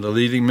and the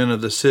leading men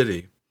of the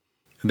city,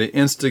 and they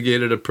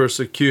instigated a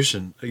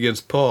persecution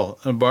against Paul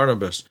and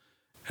Barnabas,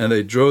 and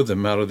they drove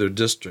them out of their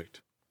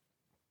district.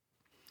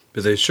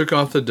 But they shook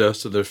off the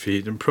dust of their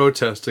feet and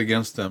protested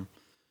against them,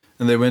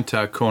 and they went to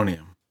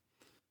Iconium.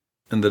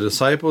 And the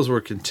disciples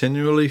were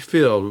continually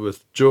filled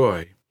with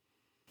joy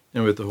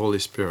and with the Holy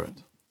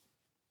Spirit.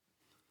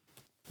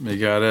 May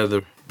God add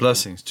the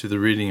blessings to the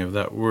reading of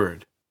that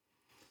word.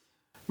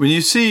 When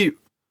you see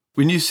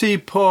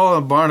Paul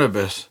and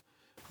Barnabas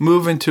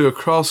move into a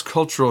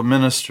cross-cultural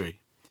ministry,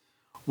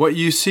 what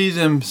you see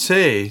them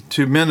say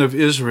to men of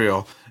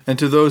Israel and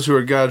to those who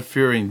are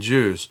God-fearing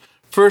Jews,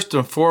 first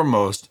and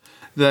foremost,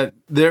 that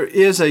there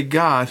is a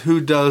God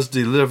who does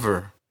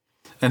deliver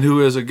and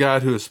who is a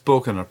God who has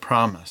spoken a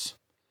promise.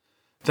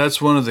 That's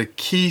one of the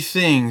key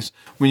things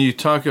when you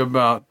talk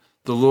about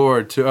the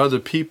Lord to other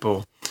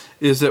people,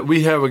 is that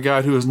we have a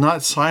God who is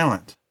not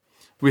silent.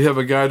 We have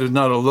a God who is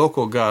not a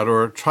local God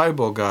or a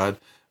tribal God,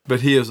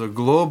 but he is a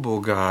global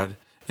God,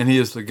 and he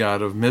is the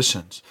God of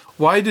missions.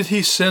 Why did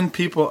he send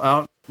people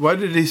out? Why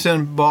did he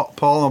send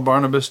Paul and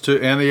Barnabas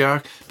to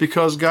Antioch?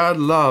 Because God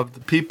loved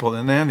the people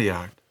in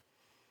Antioch.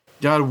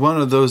 God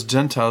wanted those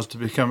Gentiles to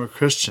become a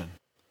Christian.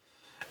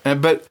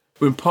 But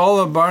when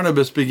Paul and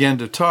Barnabas began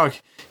to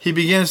talk, he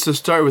begins to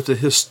start with the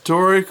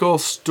historical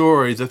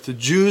story that the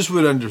Jews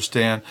would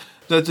understand,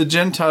 that the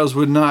Gentiles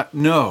would not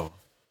know.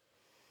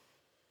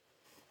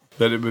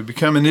 That it would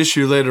become an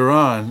issue later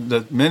on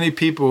that many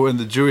people in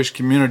the Jewish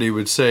community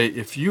would say,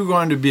 if you're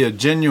going to be a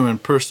genuine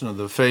person of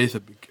the faith,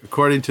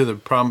 according to the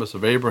promise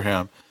of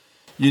Abraham,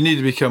 you need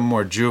to become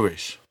more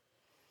Jewish.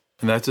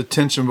 And that's a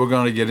tension we're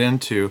going to get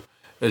into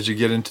as you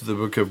get into the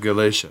book of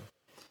Galatia.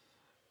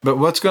 But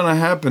what's going to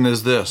happen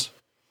is this.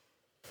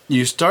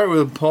 You start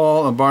with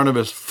Paul and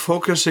Barnabas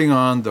focusing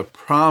on the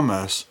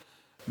promise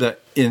that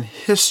in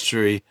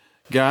history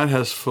God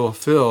has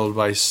fulfilled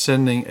by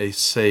sending a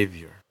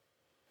Savior.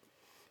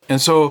 And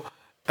so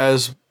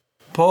as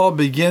Paul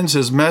begins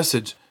his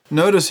message,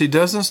 notice he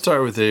doesn't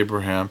start with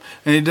Abraham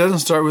and he doesn't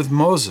start with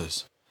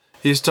Moses.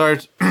 He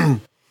starts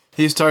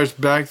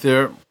back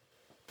there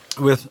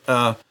with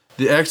the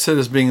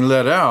Exodus being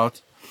led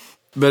out,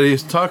 but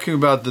he's talking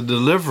about the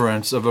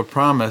deliverance of a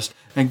promise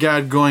and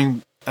God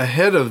going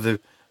ahead of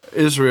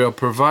Israel,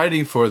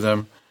 providing for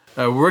them,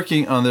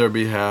 working on their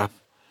behalf,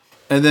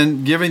 and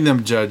then giving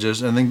them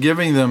judges, and then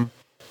giving them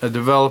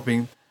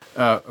developing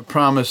a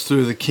promise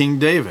through the King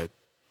David.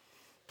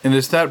 And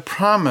it's that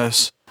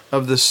promise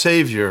of the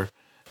Savior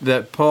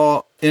that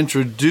Paul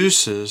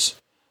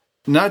introduces,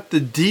 not the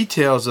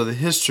details of the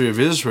history of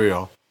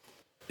Israel.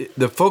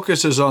 The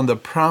focus is on the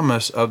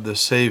promise of the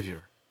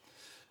Savior.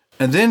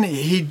 And then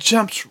he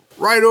jumps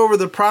right over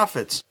the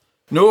prophets.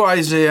 No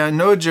Isaiah,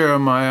 no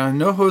Jeremiah,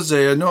 no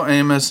Hosea, no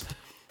Amos,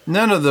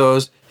 none of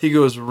those. He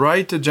goes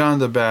right to John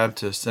the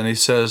Baptist and he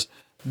says,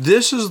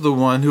 this is the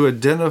one who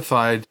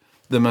identified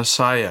the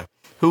Messiah,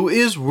 who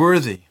is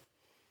worthy.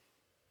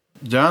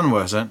 John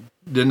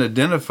didn't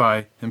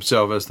identify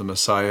himself as the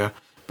Messiah,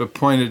 but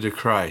pointed to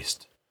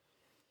Christ.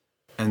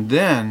 And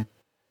then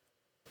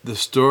the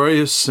story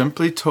is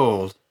simply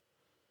told.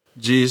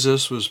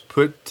 Jesus was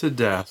put to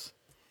death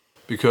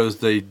because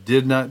they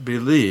did not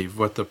believe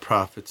what the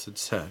prophets had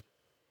said.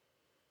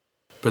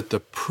 But the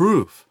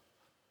proof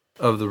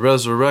of the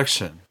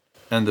resurrection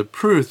and the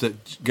proof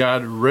that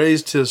God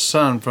raised his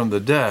Son from the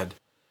dead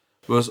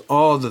was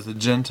all that the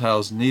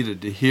Gentiles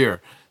needed to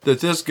hear.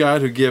 That this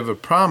God who gave a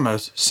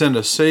promise, sent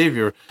a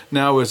Savior,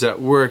 now is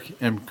at work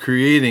in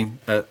creating,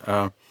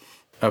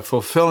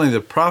 fulfilling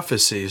the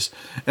prophecies,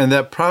 and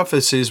that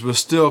prophecies was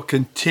still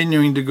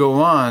continuing to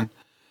go on,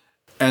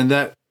 and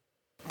that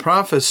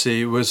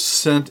prophecy was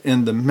sent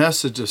in the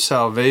message of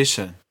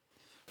salvation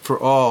for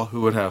all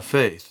who would have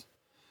faith.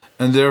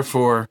 And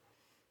therefore,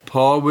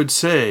 Paul would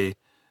say,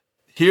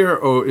 hear,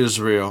 O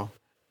Israel,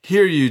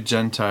 hear you,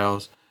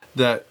 Gentiles,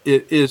 that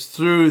it is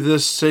through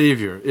this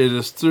Savior, it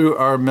is through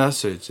our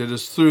message, it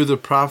is through the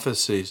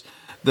prophecies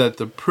that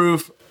the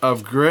proof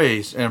of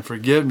grace and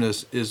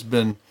forgiveness has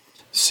been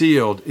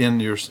sealed in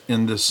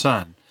the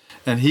Son.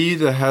 And he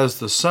that has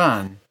the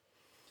Son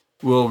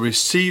will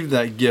receive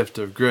that gift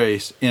of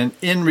grace. And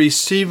in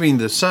receiving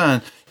the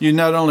Son, you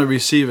not only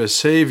receive a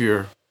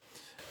Savior,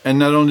 and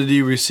not only do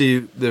you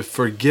receive the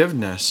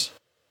forgiveness,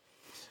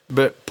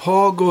 but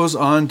Paul goes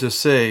on to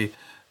say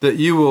that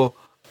you will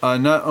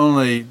not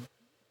only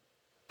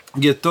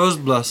get those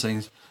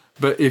blessings,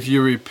 but if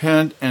you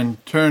repent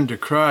and turn to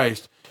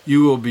Christ,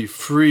 you will be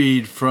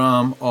freed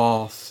from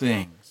all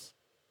things.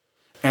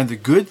 And the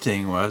good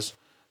thing was,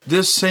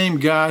 this same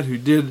God who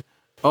did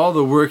all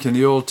the work in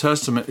the Old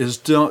Testament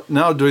is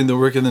now doing the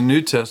work in the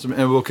New Testament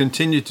and will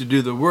continue to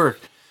do the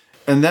work.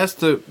 And that's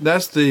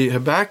the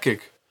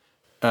Habakkuk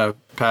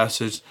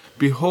passage.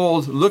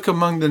 Behold, look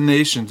among the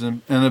nations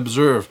and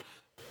observe.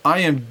 I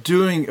am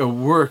doing a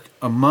work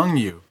among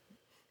you.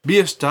 Be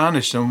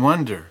astonished and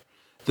wonder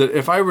that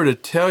if I were to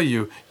tell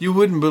you, you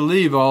wouldn't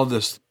believe all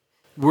this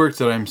work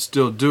that I'm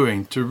still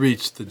doing to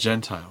reach the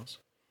Gentiles.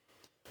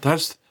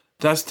 That's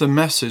the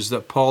message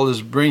that Paul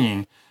is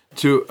bringing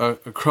to a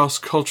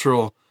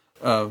cross-cultural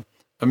a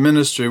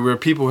ministry where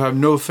people have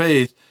no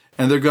faith,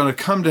 and they're going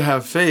to come to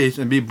have faith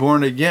and be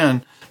born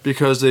again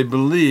because they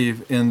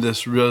believe in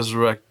this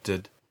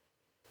resurrected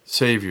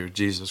Savior,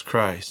 Jesus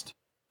Christ.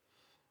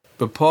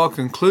 But Paul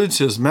concludes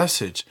his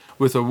message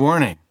with a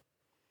warning,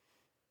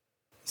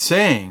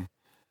 saying,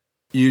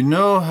 you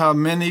know how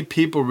many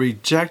people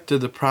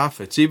rejected the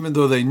prophets. Even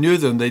though they knew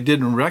them, they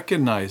didn't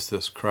recognize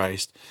this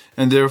Christ.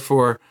 And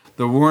therefore,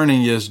 the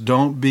warning is,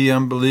 don't be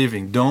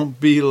unbelieving.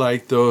 Don't be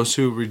like those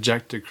who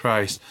rejected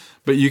Christ.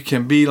 But you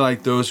can be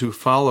like those who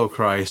follow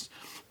Christ.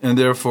 And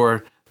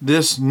therefore,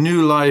 this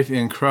new life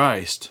in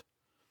Christ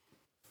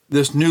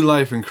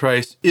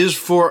is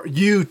for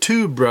you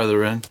too,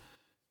 brethren,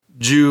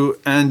 Jew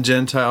and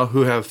Gentile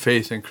who have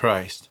faith in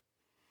Christ.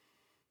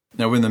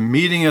 Now, when the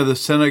meeting of the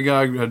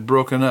synagogue had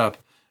broken up,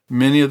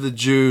 many of the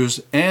Jews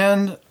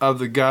and of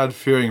the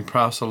God-fearing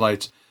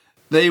proselytes,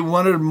 they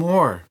wanted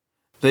more.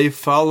 They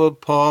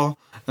followed Paul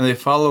and they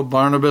followed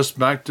Barnabas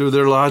back to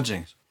their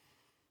lodgings.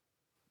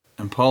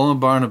 And Paul and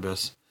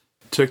Barnabas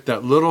took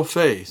that little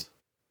faith,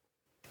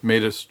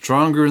 made it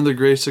stronger in the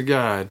grace of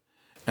God,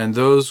 and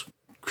those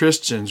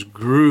Christians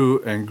grew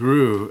and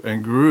grew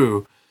and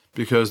grew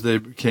because they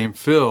became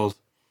filled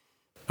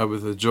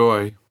with the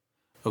joy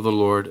of the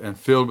Lord and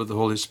filled with the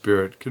Holy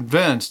Spirit,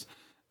 convinced,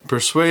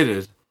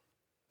 persuaded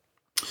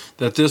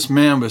that this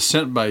man was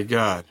sent by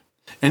God.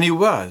 And he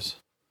was.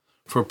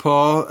 For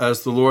Paul,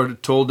 as the Lord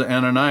had told to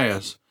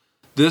Ananias,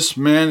 this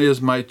man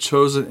is my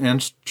chosen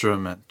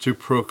instrument to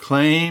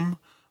proclaim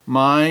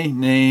my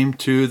name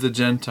to the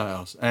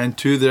Gentiles and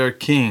to their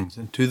kings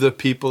and to the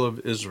people of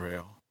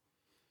Israel.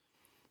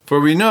 For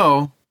we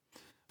know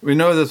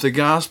that the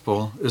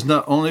gospel is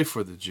not only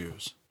for the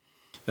Jews.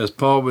 As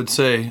Paul would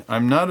say,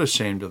 I'm not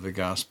ashamed of the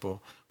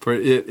gospel, for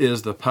it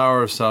is the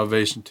power of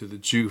salvation to the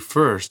Jew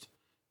first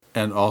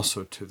and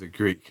also to the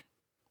Greek.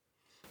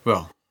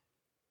 Well,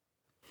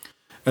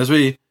 as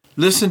we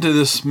listen to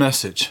this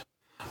message,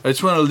 I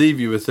just want to leave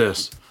you with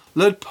this.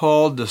 Let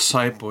Paul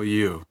disciple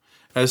you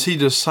as he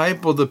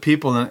discipled the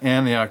people in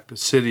Antioch,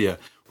 Pisidia,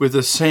 with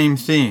the same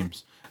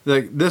themes.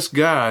 That this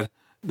God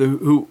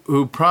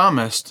who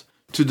promised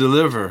to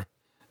deliver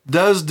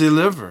does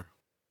deliver.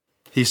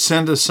 He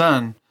sent a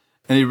son,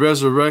 and he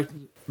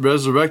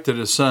resurrected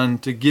his son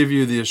to give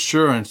you the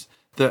assurance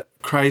that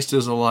Christ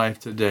is alive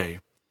today.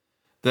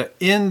 That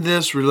in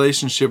this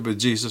relationship with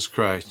Jesus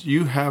Christ,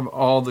 you have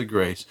all the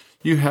grace,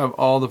 you have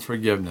all the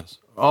forgiveness.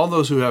 All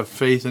those who have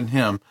faith in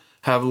him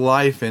have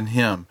life in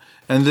him.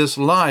 And this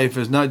life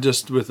is not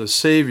just with a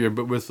Savior,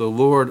 but with the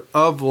Lord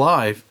of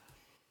life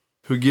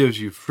who gives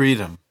you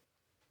freedom.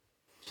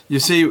 You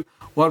see,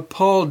 what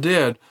Paul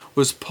did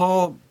was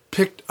Paul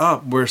picked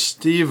up where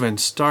Stephen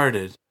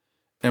started.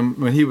 And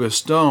when he was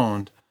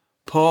stoned,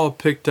 Paul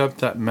picked up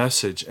that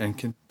message and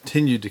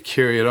continued to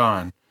carry it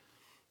on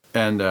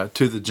and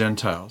to the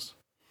Gentiles.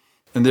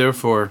 And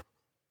therefore,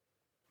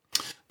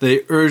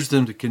 they urged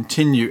them to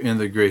continue in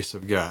the grace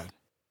of God.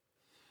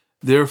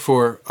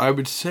 Therefore, I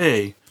would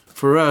say,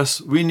 for us,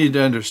 we need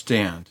to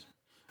understand,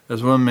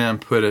 as one man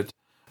put it,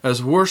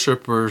 as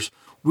worshipers,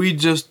 we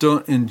just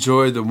don't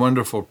enjoy the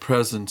wonderful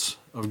presence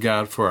of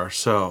God for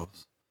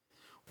ourselves.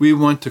 We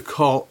want to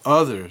call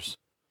others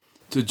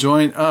to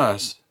join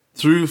us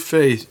through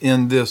faith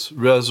in this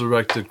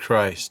resurrected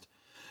Christ.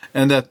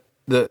 And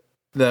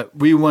that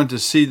we want to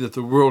see that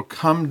the world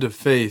come to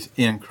faith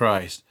in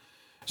Christ.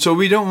 So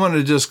we don't want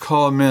to just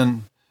call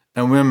men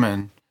and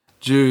women,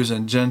 Jews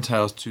and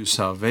Gentiles, to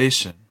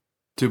salvation,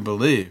 to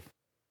believe.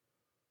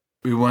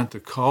 We want to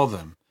call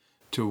them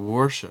to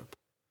worship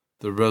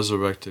the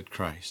resurrected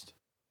Christ.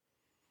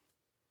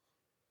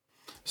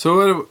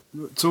 So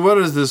what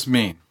does this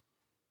mean?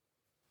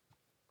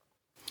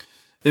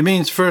 It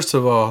means, first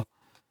of all,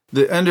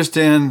 to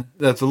understand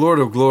that the Lord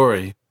of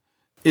glory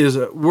is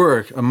at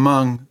work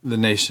among the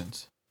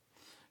nations.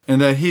 and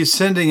that he's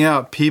sending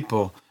out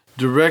people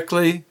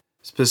directly,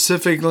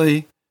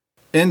 specifically,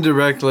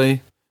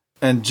 indirectly,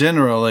 and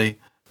generally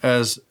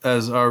as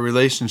our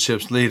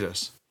relationships lead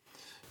us.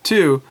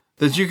 2,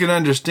 that you can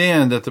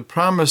understand that the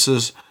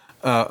promises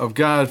of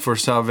God for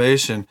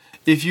salvation,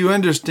 if you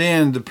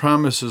understand the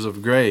promises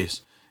of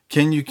grace,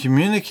 can you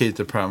communicate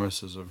the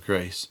promises of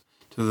grace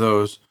to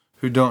those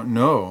who don't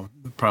know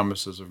the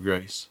promises of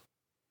grace?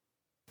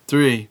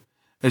 3,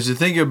 as you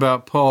think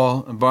about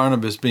Paul and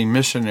Barnabas being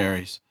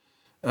missionaries,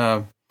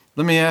 let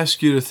me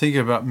ask you to think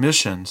about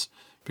missions,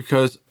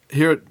 because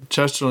here at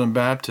Chesterland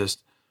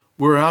Baptist,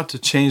 we're out to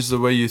change the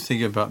way you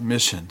think about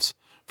missions,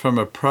 from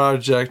a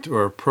project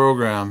or a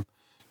program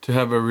to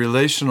have a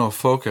relational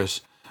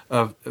focus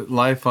of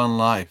life on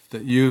life,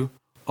 that you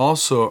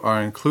also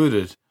are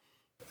included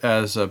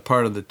as a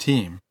part of the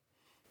team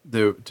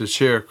to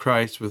share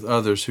Christ with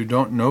others who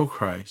don't know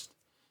Christ.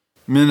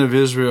 Men of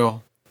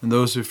Israel and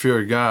those who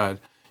fear God,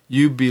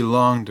 you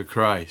belong to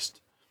Christ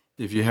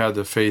if you have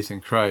the faith in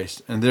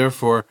Christ. And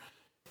therefore,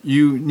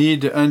 you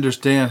need to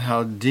understand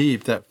how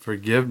deep that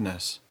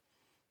forgiveness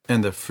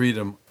and the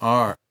freedom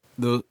are,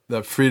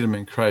 that freedom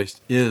in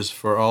Christ is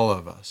for all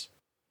of us.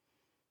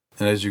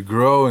 And as you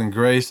grow in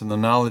grace and the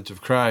knowledge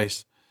of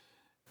Christ,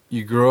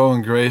 you grow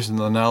in grace and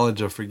the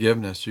knowledge of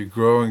forgiveness. You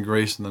grow in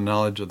grace and the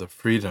knowledge of the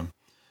freedom.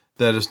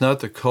 That is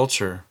not the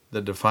culture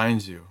that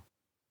defines you.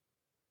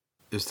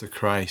 It's the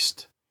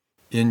Christ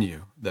in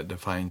you that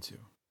defines you.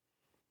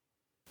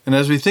 And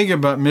as we think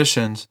about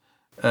missions,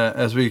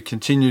 as we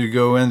continue to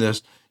go in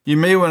this, you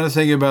may want to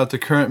think about the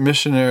current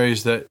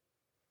missionaries that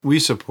we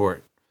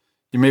support.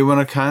 You may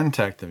want to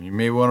contact them. You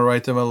may want to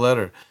write them a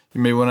letter.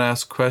 You may want to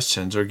ask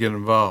questions or get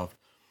involved.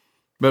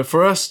 But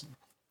for us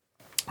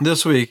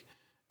this week,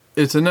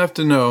 it's enough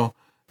to know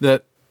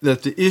that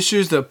the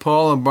issues that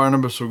Paul and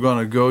Barnabas were going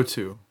to go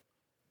to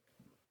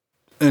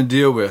and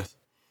deal with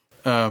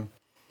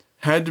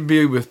had to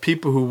be with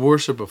people who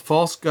worship a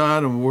false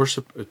God and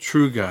worship a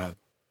true God.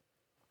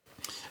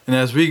 And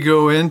as we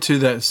go into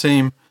that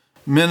same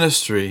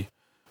ministry,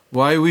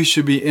 why we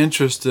should be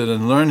interested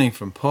in learning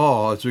from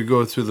Paul as we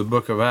go through the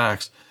book of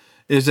Acts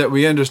is that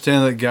we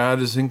understand that God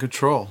is in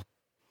control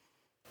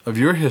of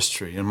your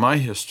history and my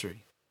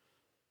history,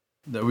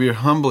 that we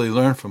humbly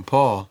learn from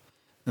Paul,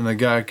 and that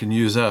God can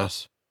use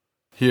us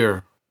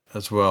here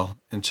as well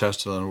in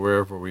Chesterland,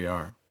 wherever we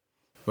are.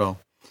 Well,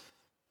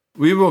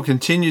 we will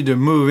continue to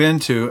move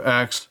into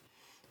Acts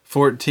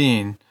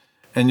 14,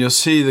 and you'll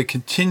see the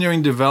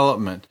continuing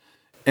development.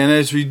 And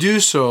as we do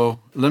so,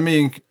 let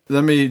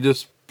me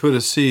just put a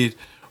seed.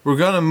 We're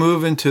going to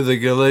move into the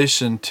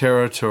Galatian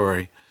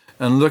territory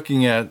and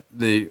looking at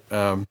the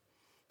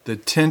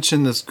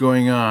tension that's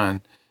going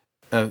on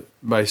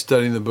by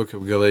studying the book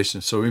of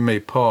Galatians. So we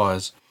may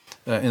pause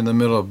in the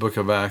middle of the book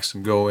of Acts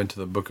and go into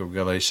the book of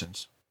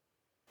Galatians.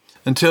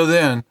 Until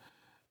then,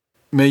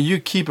 may you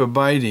keep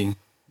abiding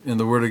in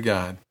the Word of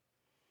God,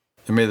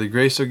 and may the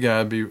grace of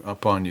God be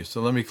upon you.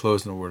 So let me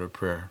close in a word of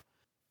prayer.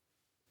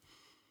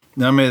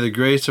 Now may the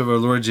grace of our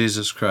Lord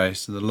Jesus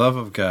Christ, and the love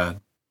of God,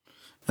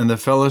 and the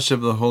fellowship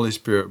of the Holy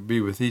Spirit be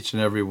with each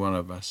and every one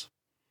of us.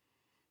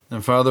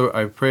 And Father,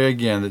 I pray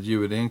again that you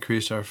would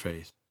increase our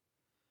faith,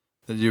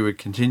 that you would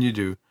continue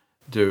to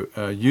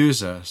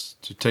use us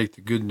to take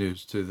the good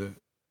news to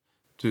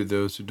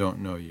those who don't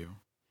know you.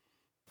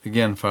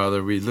 Again,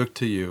 Father, we look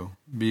to you,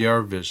 be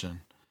our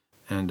vision,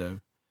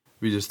 and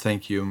we just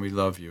thank you and we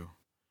love you.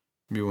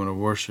 We want to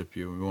worship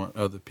you. We want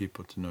other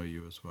people to know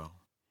you as well.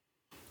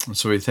 And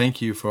so we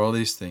thank you for all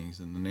these things.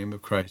 In the name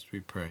of Christ we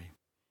pray.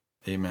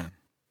 Amen.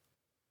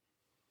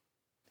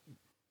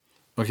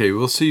 Okay,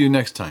 we'll see you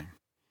next time.